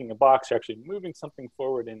just ticking a box, you're actually moving something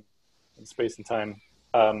forward in space and time.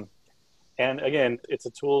 And again, it's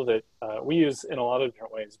a tool that we use in a lot of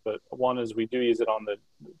different ways, but one is we do use it on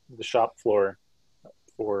the shop floor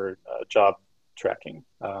for job tracking.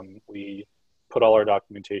 We put all our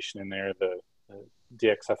documentation in there, the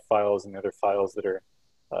DXF files and the other files that are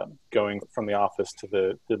going from the office to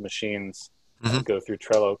the machines go through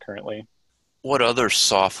Trello currently. What other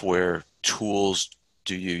software tools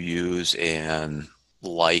do you use and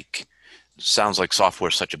like? Sounds like software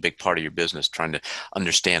is such a big part of your business, trying to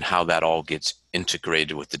understand how that all gets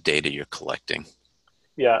integrated with the data you're collecting.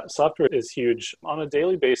 Yeah, software is huge. On a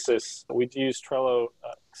daily basis, we do use Trello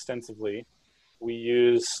extensively. We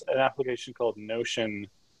use an application called Notion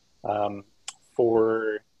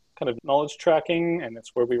for kind of knowledge tracking, and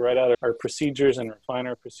it's where we write out our procedures and refine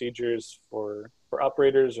our procedures for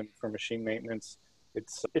operators and for machine maintenance.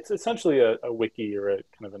 It's essentially a wiki or a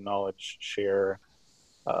kind of a knowledge share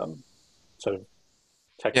sort of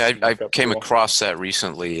text. Yeah, I came across that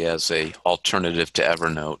recently as a alternative to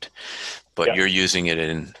Evernote, but you're using it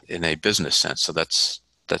in a business sense, so that's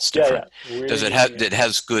different. Yeah. Does it have it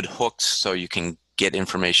has good hooks so you can get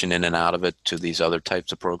information in and out of it to these other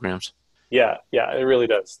types of programs? Yeah, it really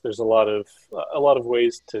does. There's a lot of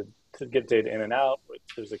ways to get data in and out.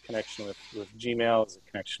 There's a connection with Gmail, there's a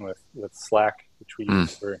connection with Slack, which we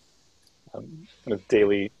use for kind of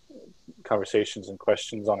daily conversations and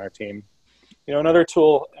questions on our team. Another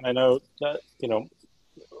tool, and I know that,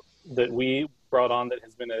 that we brought on that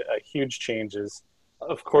has been a huge change is,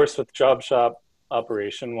 of course, with Job Shop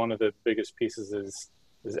operation, one of the biggest pieces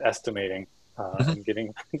is estimating and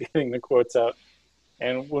getting the quotes out.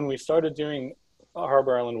 And when we started doing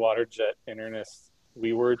Harbor Island Waterjet in earnest,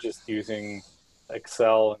 we were just using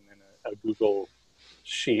Excel and then a Google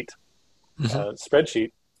sheet,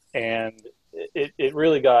 spreadsheet, and it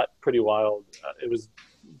really got pretty wild. It was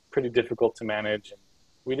pretty difficult to manage. And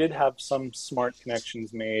we did have some smart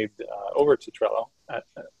connections made over to Trello,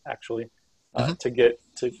 actually, to get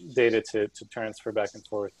data to transfer back and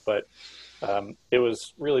forth. But it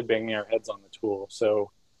was really banging our heads on the tool.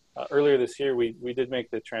 So earlier this year, we did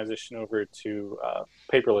make the transition over to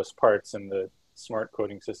paperless parts and the smart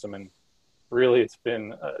quoting system. And really, it's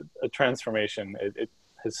been a transformation. It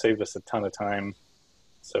has saved us a ton of time.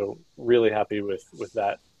 So really happy with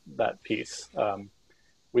that piece.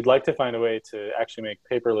 We'd like to find a way to actually make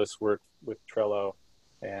paperless work with Trello,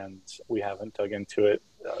 and we haven't dug into it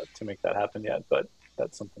to make that happen yet, but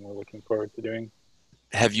that's something we're looking forward to doing.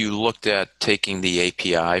 Have you looked at taking the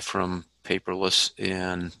API from paperless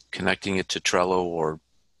and connecting it to Trello? Or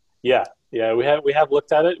Yeah, we have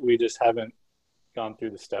looked at it. We just haven't gone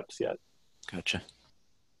through the steps yet. Gotcha.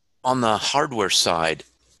 On the hardware side,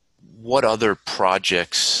 what other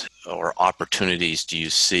projects or opportunities do you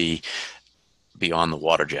see beyond the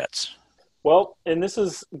water jets? Well, and this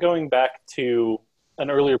is going back to an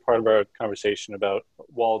earlier part of our conversation about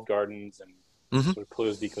walled gardens and sort of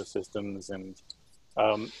closed ecosystems.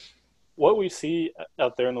 And what we see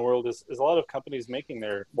out there in the world is a lot of companies making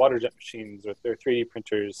their water jet machines with their 3D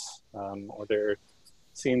printers or their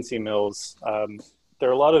CNC mills. There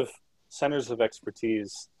are a lot of centers of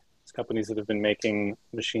expertise, companies that have been making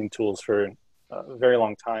machine tools for a very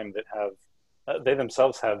long time that have they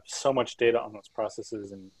themselves have so much data on those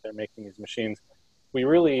processes, and they're making these machines. We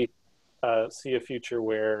really see a future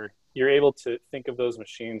where you're able to think of those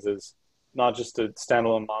machines as not just a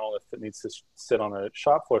standalone monolith that needs to sit on a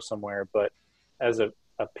shop floor somewhere, but as a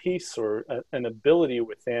piece or an ability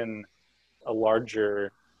within a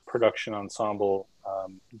larger production ensemble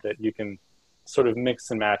that you can sort of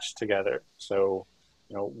mix and match together. So,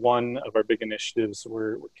 one of our big initiatives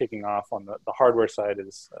we're kicking off on the hardware side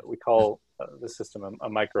is we call the system a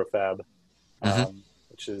microfab,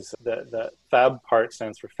 which is the fab part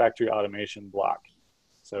stands for factory automation block.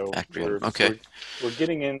 So we're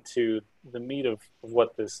getting into the meat of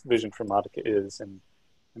what this vision for MODICA is. And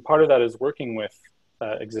part of that is working with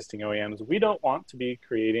existing OEMs. We don't want to be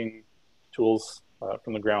creating tools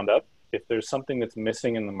from the ground up. If there's something that's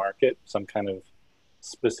missing in the market, some kind of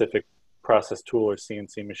specific process tool or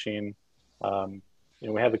CNC machine,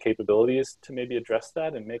 we have the capabilities to maybe address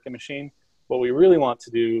that and make a machine. What we really want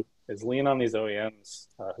to do is lean on these OEMs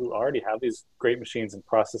who already have these great machines and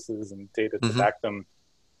processes and data to back them,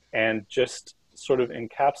 and just sort of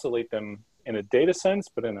encapsulate them in a data sense,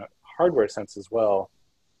 but in a hardware sense as well,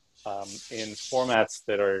 in formats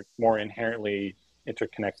that are more inherently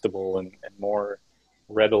interconnectable and more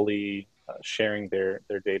readily sharing their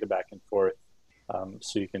data back and forth.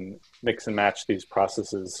 So you can mix and match these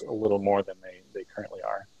processes a little more than they currently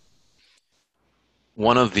are.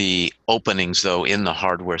 One of the openings, though, in the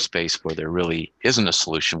hardware space where there really isn't a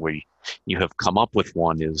solution, where you have come up with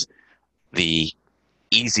one, is the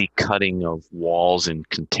easy cutting of walls and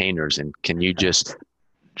containers. And can you just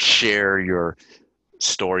share your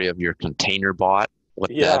story of your container bot, what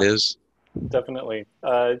that Yeah, is? definitely.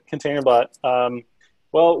 Container bot.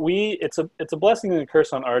 Well, it's a blessing and a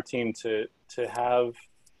curse on our team to have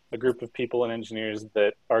a group of people and engineers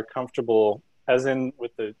that are comfortable, as in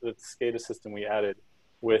with the SCADA system we added,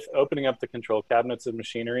 with opening up the control cabinets of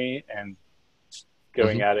machinery and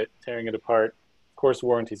going Hmm. at it, tearing it apart. Of course,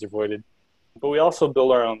 warranties are voided, but we also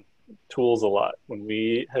build our own tools a lot. When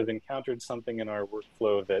we have encountered something in our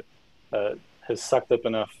workflow that uh, has sucked up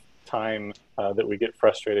enough time that we get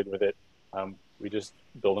frustrated with it, we just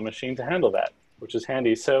build a machine to handle that, which is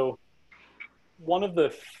handy. So one of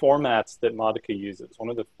the formats that Modica uses, one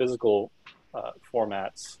of the physical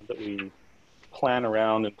formats that we plan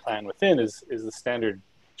around and plan within is the standard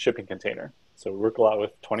shipping container. So we work a lot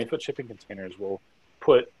with 20-foot shipping containers. We'll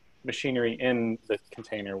put machinery in the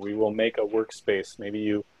container. We will make a workspace. Maybe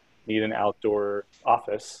you need an outdoor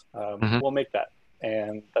office. Hmm. We'll make that.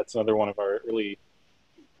 And that's another one of our early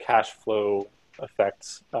cash flow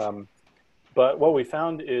effects. But what we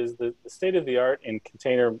found is that the state of the art in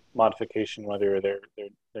container modification, whether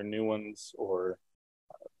they're new ones or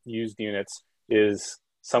used units, is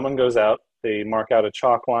someone goes out, they mark out a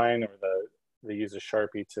chalk line, or they use a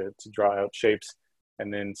Sharpie to draw out shapes,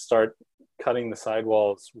 and then start cutting the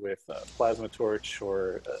sidewalls with a plasma torch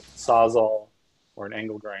or a Sawzall or an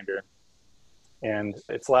angle grinder. And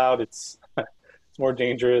it's loud, it's more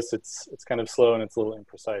dangerous, it's kind of slow, and it's a little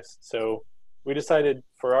imprecise. So we decided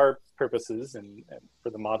for our purposes and for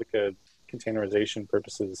the Modica containerization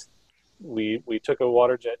purposes, we took a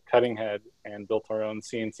Waterjet cutting head and built our own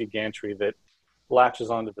CNC gantry that latches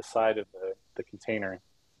onto the side of the container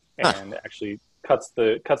Huh. and actually cuts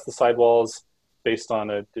the sidewalls based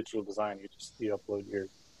on a digital design. You upload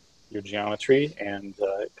your geometry and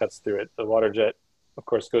it cuts through it. The Waterjet, of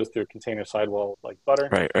course, goes through a container sidewall like butter.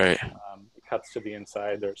 Right, right. It cuts to the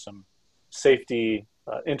inside. There's some safety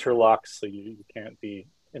interlocks, so you can't be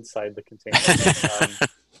inside the container.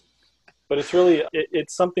 But it's really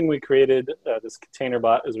it's something we created, this container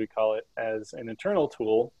bot, as we call it, as an internal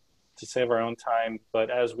tool to save our own time.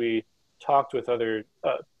 But as we talked with other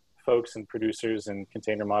folks and producers and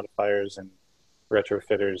container modifiers and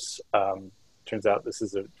retrofitters, turns out this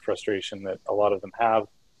is a frustration that a lot of them have.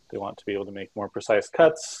 They want to be able to make more precise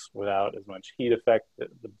cuts without as much heat effect.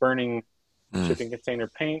 The burning Mm, shipping container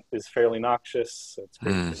paint is fairly noxious, so it's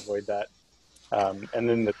great mm. to avoid that. And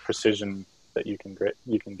then the precision that you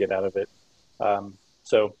can get out of it.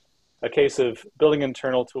 So a case of building an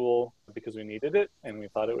internal tool because we needed it and we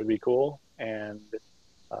thought it would be cool, and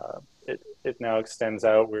it now extends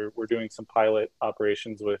out. We're doing some pilot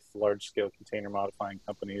operations with large scale container modifying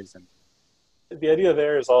companies, and the idea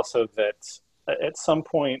there is also that at some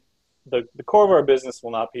point the core of our business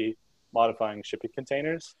will not be modifying shipping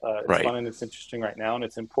containers. It's Right. fun and it's interesting right now, and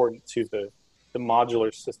it's important to the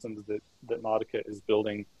modular systems that Modica is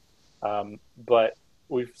building. But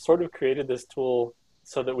we've sort of created this tool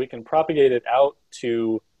so that we can propagate it out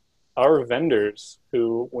to our vendors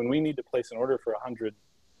who, when we need to place an order for 100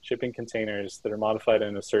 shipping containers that are modified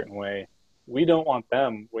in a certain way, we don't want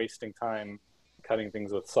them wasting time cutting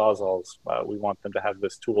things with sawzalls. We want them to have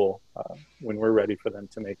this tool when we're ready for them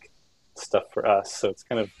to make stuff for us. So it's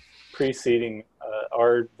kind of preceding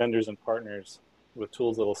our vendors and partners with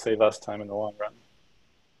tools that'll save us time in the long run.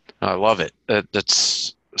 I love it.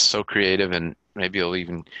 That's so creative, and maybe it'll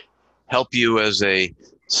even help you as a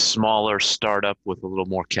smaller startup with a little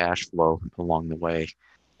more cash flow along the way.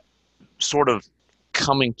 Sort of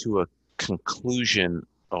coming to a conclusion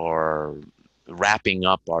or wrapping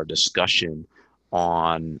up our discussion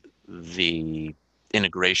on the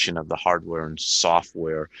integration of the hardware and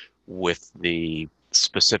software with the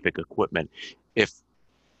specific equipment. If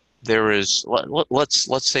there is,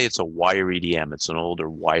 let's say it's a wire EDM, it's an older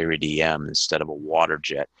wire EDM instead of a water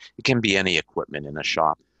jet. It can be any equipment in a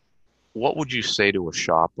shop. What would you say to a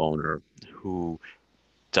shop owner who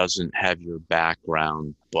doesn't have your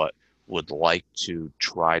background but would like to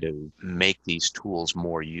try to make these tools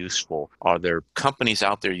more useful? Are there companies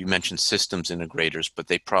out there, you mentioned systems integrators, but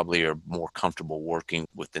they probably are more comfortable working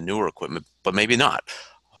with the newer equipment, but maybe not.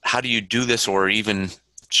 How do you do this, or even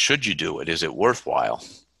should you do it? Is it worthwhile?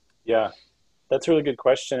 Yeah, that's a really good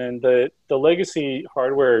question. And the legacy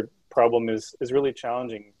hardware problem is really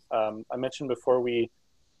challenging. I mentioned before we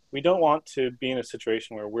don't want to be in a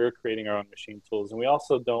situation where we're creating our own machine tools, and we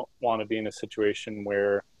also don't want to be in a situation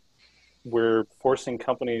where we're forcing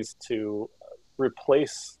companies to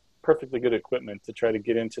replace perfectly good equipment to try to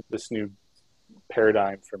get into this new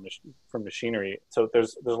paradigm for machinery. So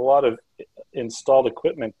there's a lot of installed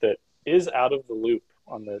equipment that is out of the loop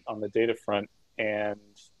on the data front, and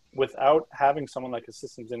without having someone like a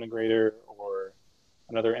systems integrator or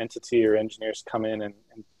another entity or engineers come in and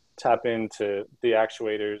tap into the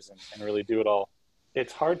actuators and really do it all,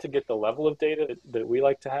 it's hard to get the level of data that we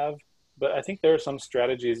like to have. But I think there are some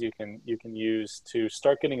strategies you can use to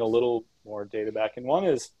start getting a little more data back. And one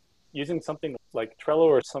is using something like Trello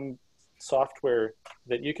or some software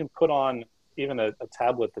that you can put on even a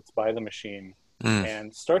tablet that's by the machine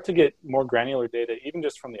and start to get more granular data, even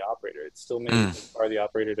just from the operator. It's still maybe require the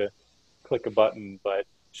operator to click a button, but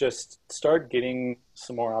just start getting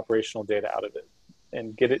some more operational data out of it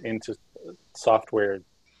and get it into software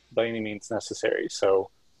by any means necessary. So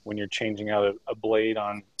when you're changing out a blade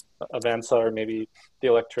on a Vansa, or maybe the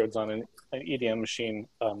electrodes on an EDM machine,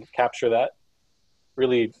 capture that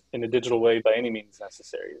really in a digital way by any means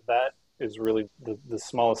necessary. That is really the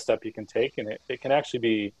smallest step you can take, and it can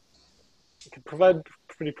actually it can provide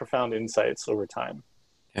pretty profound insights over time.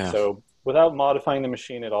 Yeah. So without modifying the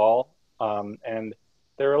machine at all, and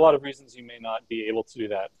there are a lot of reasons you may not be able to do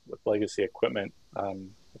that with legacy equipment.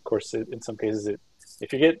 Of course, in some cases,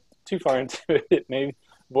 if you get too far into it, it may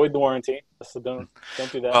void the warranty. So don't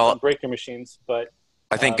do that. Don't break your machines. But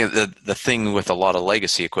I think the thing with a lot of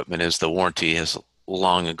legacy equipment is the warranty has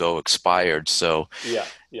long ago expired. So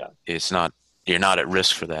yeah, it's not, you're not at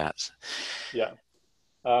risk for that. Yeah.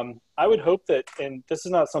 I would hope that, and this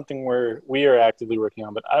is not something where we are actively working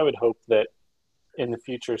on, but I would hope that in the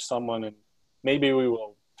future someone, and maybe we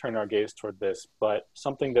will turn our gaze toward this, but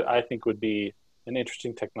something that I think would be an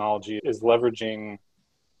interesting technology is leveraging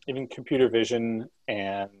even computer vision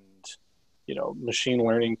and machine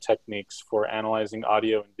learning techniques for analyzing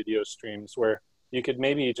audio and video streams, where you could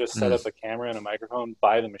maybe just set up a camera and a microphone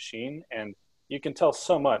by the machine, and you can tell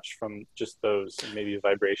so much from just those, and maybe a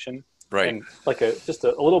vibration. Right. And like just a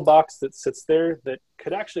little box that sits there that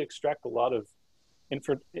could actually extract a lot of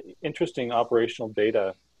interesting operational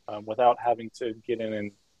data without having to get in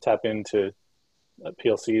and tap into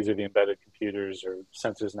PLCs or the embedded computers or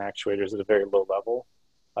sensors and actuators at a very low level.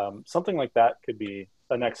 Something like that could be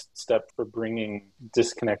a next step for bringing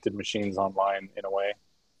disconnected machines online in a way.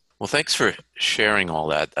 Well, thanks for sharing all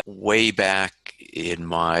that. Way back in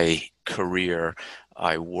my career,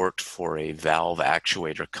 I worked for a valve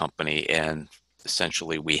actuator company, and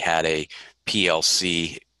essentially we had a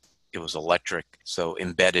PLC. It was electric, so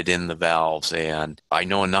embedded in the valves, and I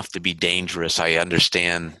know enough to be dangerous. I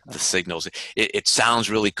understand the signals. It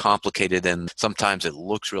sounds really complicated, and sometimes it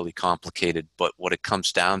looks really complicated, but what it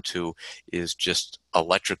comes down to is just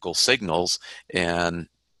electrical signals, and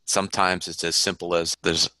sometimes it's as simple as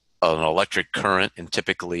there's an electric current, and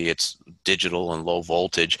typically it's digital and low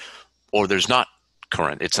voltage, or there's not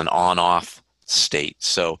current. It's an on-off state.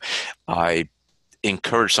 So I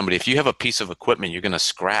encourage somebody, if you have a piece of equipment you're going to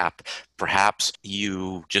scrap, perhaps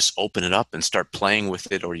you just open it up and start playing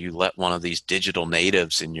with it, or you let one of these digital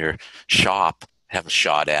natives in your shop have a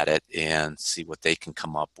shot at it and see what they can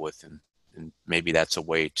come up with. And maybe that's a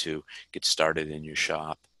way to get started in your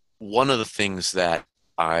shop. One of the things that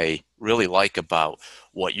I really like about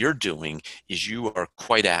what you're doing is you are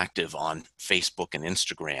quite active on Facebook and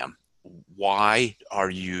Instagram. Why are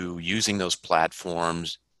you using those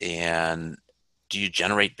platforms, and do you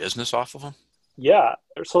generate business off of them? Yeah,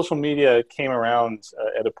 social media came around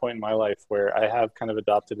at a point in my life where I have kind of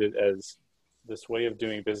adopted it as this way of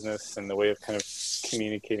doing business and the way of kind of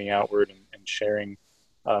communicating outward and sharing.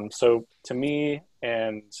 So to me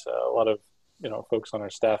and a lot of folks on our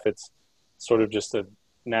staff, it's sort of just a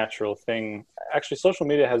natural thing. Actually, social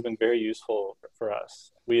media has been very useful for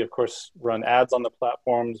us. We, of course, run ads on the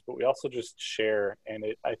platforms, but we also just share, and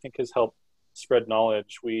it, I think, has helped spread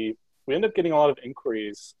knowledge. We end up getting a lot of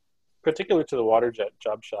inquiries, particular to the Waterjet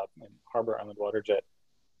job shop in Harbor Island Waterjet.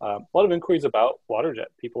 A lot of inquiries about Waterjet.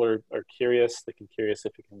 People are curious. They can curious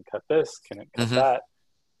if it can cut this, can it cut that?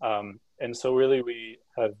 And so really we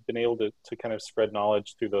have been able to kind of spread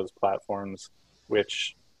knowledge through those platforms,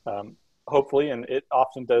 which hopefully, and it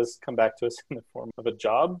often does come back to us in the form of a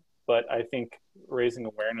job, but I think raising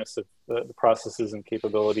awareness of the processes and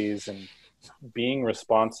capabilities and being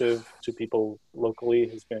responsive to people locally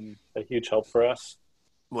has been a huge help for us.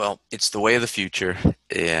 Well, it's the way of the future.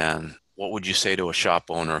 And what would you say to a shop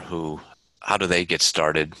owner how do they get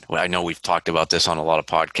started? Well, I know we've talked about this on a lot of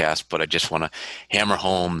podcasts, but I just want to hammer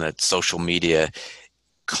home that social media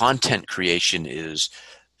content creation is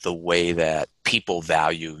the way that people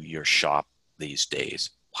value your shop these days.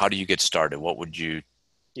 How do you get started? What would you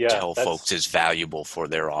tell folks is valuable for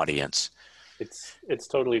their audience? It's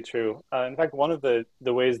totally true. In fact, one of the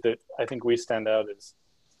ways that I think we stand out is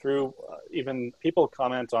through even people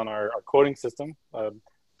comment on our quoting system,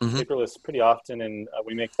 paperless pretty often, and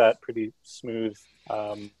we make that pretty smooth.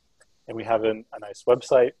 And we have a nice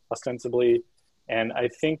website, ostensibly. And I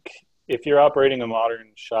think if you're operating a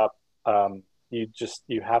modern shop,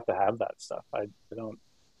 you have to have that stuff. I don't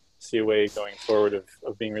see a way going forward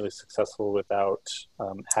of being really successful without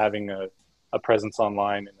having a presence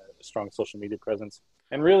online and a strong social media presence.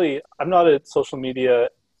 And really, I'm not a social media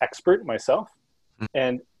expert myself,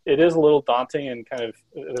 and it is a little daunting and kind of,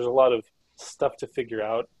 there's a lot of stuff to figure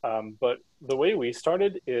out. But the way we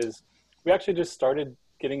started is we actually just started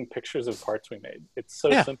getting pictures of parts we made. It's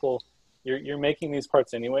so simple. You're making these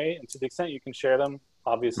parts anyway, and to the extent you can share them,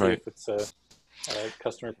 obviously, if it's a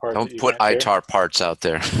customer part. Don't put ITAR parts out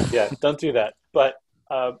there. Yeah, don't do that. But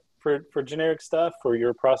for generic stuff, for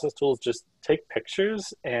your process tools, just take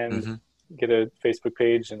pictures and get a Facebook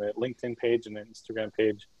page and a LinkedIn page and an Instagram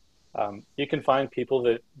page. You can find people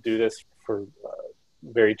that do this for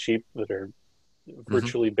very cheap, that are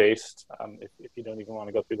virtually based, if you don't even want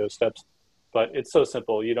to go through those steps. But it's so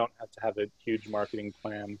simple. You don't have to have a huge marketing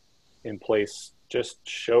plan in place. Just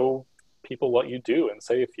show people what you do and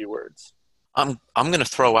say a few words. I'm going to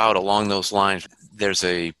throw out along those lines. There's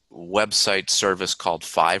a website service called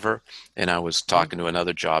Fiverr, and I was talking to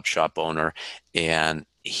another job shop owner, and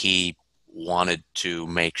he wanted to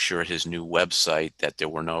make sure his new website that there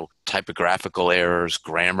were no typographical errors,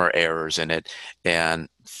 grammar errors in it. And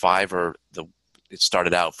Fiverr, it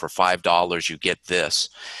started out for $5, you get this.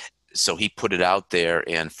 So he put it out there,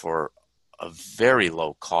 and for a very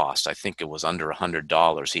low cost, I think it was under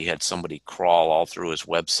 $100, he had somebody crawl all through his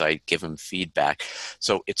website, give him feedback.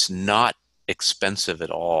 So it's not expensive at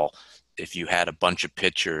all if you had a bunch of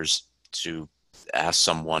pictures to ask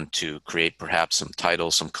someone to create perhaps some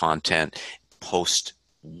titles, some content, post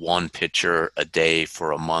one picture a day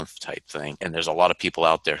for a month type thing. And there's a lot of people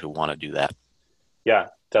out there who want to do that. Yeah,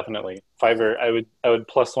 definitely. Fiverr, I would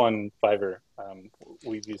plus one Fiverr.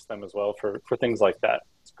 We've used them as well for things like that.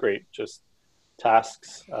 It's great. Just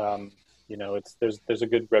tasks. There's a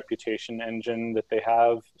good reputation engine that they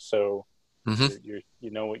have. So you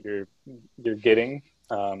know what you're getting.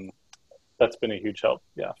 That's been a huge help.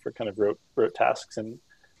 Yeah. For kind of rote tasks and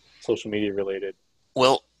social media related.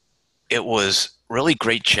 Well, it was really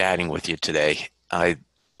great chatting with you today. I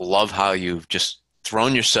love how you've just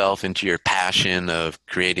thrown yourself into your passion of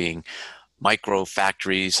creating micro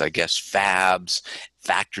factories, I guess fabs,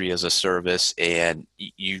 factory as a service, and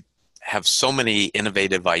you have so many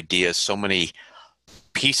innovative ideas, so many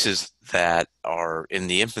pieces that are in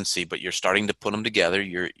the infancy, but you're starting to put them together.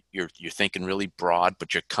 You're thinking really broad,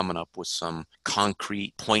 but you're coming up with some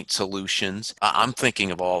concrete point solutions. I'm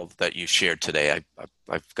thinking of all that you shared today.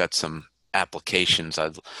 I've got some applications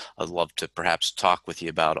I'd love to perhaps talk with you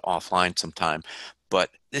about offline sometime. But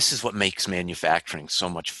this is what makes manufacturing so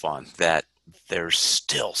much fun, that there's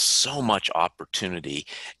still so much opportunity,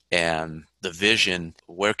 and the vision,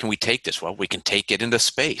 where can we take this? Well, we can take it into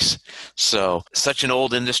space. So such an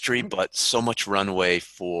old industry, but so much runway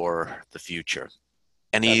for the future.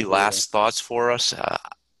 Any last thoughts for us?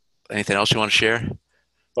 Anything else you want to share?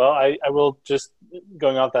 Well, I will just,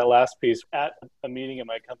 going off that last piece, at a meeting at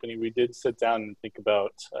my company, we did sit down and think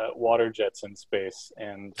about water jets in space,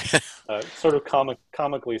 and sort of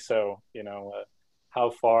comically so, how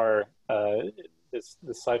far this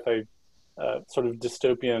sci-fi sort of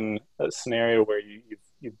dystopian scenario where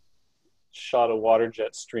you've shot a water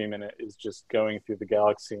jet stream and it is just going through the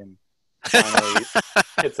galaxy and finally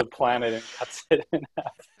hits a planet and cuts it in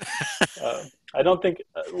half. I don't think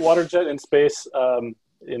water jet in space,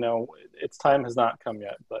 its time has not come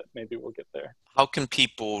yet, but maybe we'll get there. How can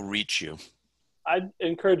people reach you? I'd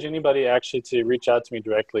encourage anybody actually to reach out to me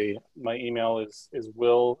directly. My email is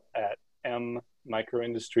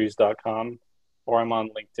will@mmicroindustries.com, or I'm on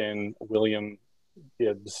LinkedIn, William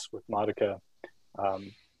Gibbs with MODICA.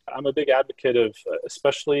 I'm a big advocate of,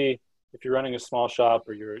 especially if you're running a small shop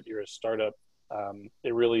or you're a startup,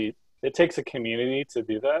 it takes a community to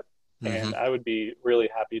do that. And I would be really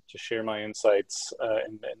happy to share my insights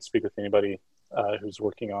and speak with anybody who's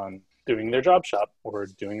working on doing their job shop or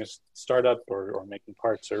doing a startup or making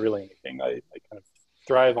parts or really anything. I kind of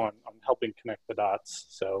thrive on helping connect the dots.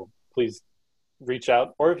 So please reach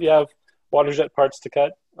out. Or if you have Waterjet parts to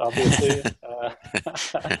cut, obviously.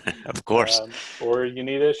 Of course. Or you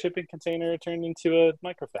need a shipping container turned into a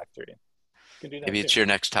microfactory. You can do that. Maybe it's your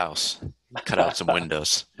next house. Cut out some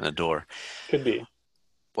windows and a door. Could be.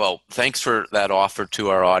 Well, thanks for that offer to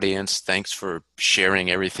our audience. Thanks for sharing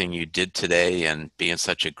everything you did today and being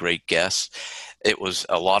such a great guest. It was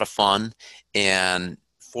a lot of fun, And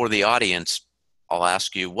for the audience, I'll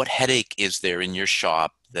ask you, what headache is there in your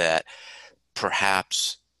shop that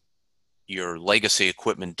perhaps your legacy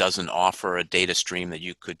equipment doesn't offer a data stream that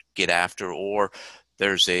you could get after, or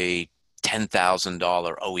there's a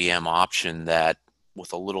 $10,000 OEM option that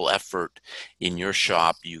with a little effort in your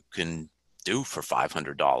shop you can do for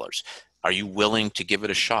 $500? Are you willing to give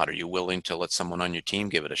it a shot? Are you willing to let someone on your team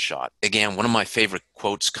give it a shot? Again, one of my favorite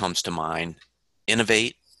quotes comes to mind: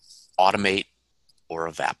 innovate, automate, or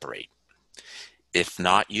evaporate. If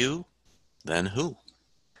not you, then who?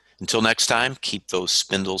 Until next time, keep those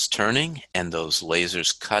spindles turning and those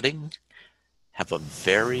lasers cutting. Have a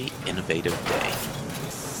very innovative day.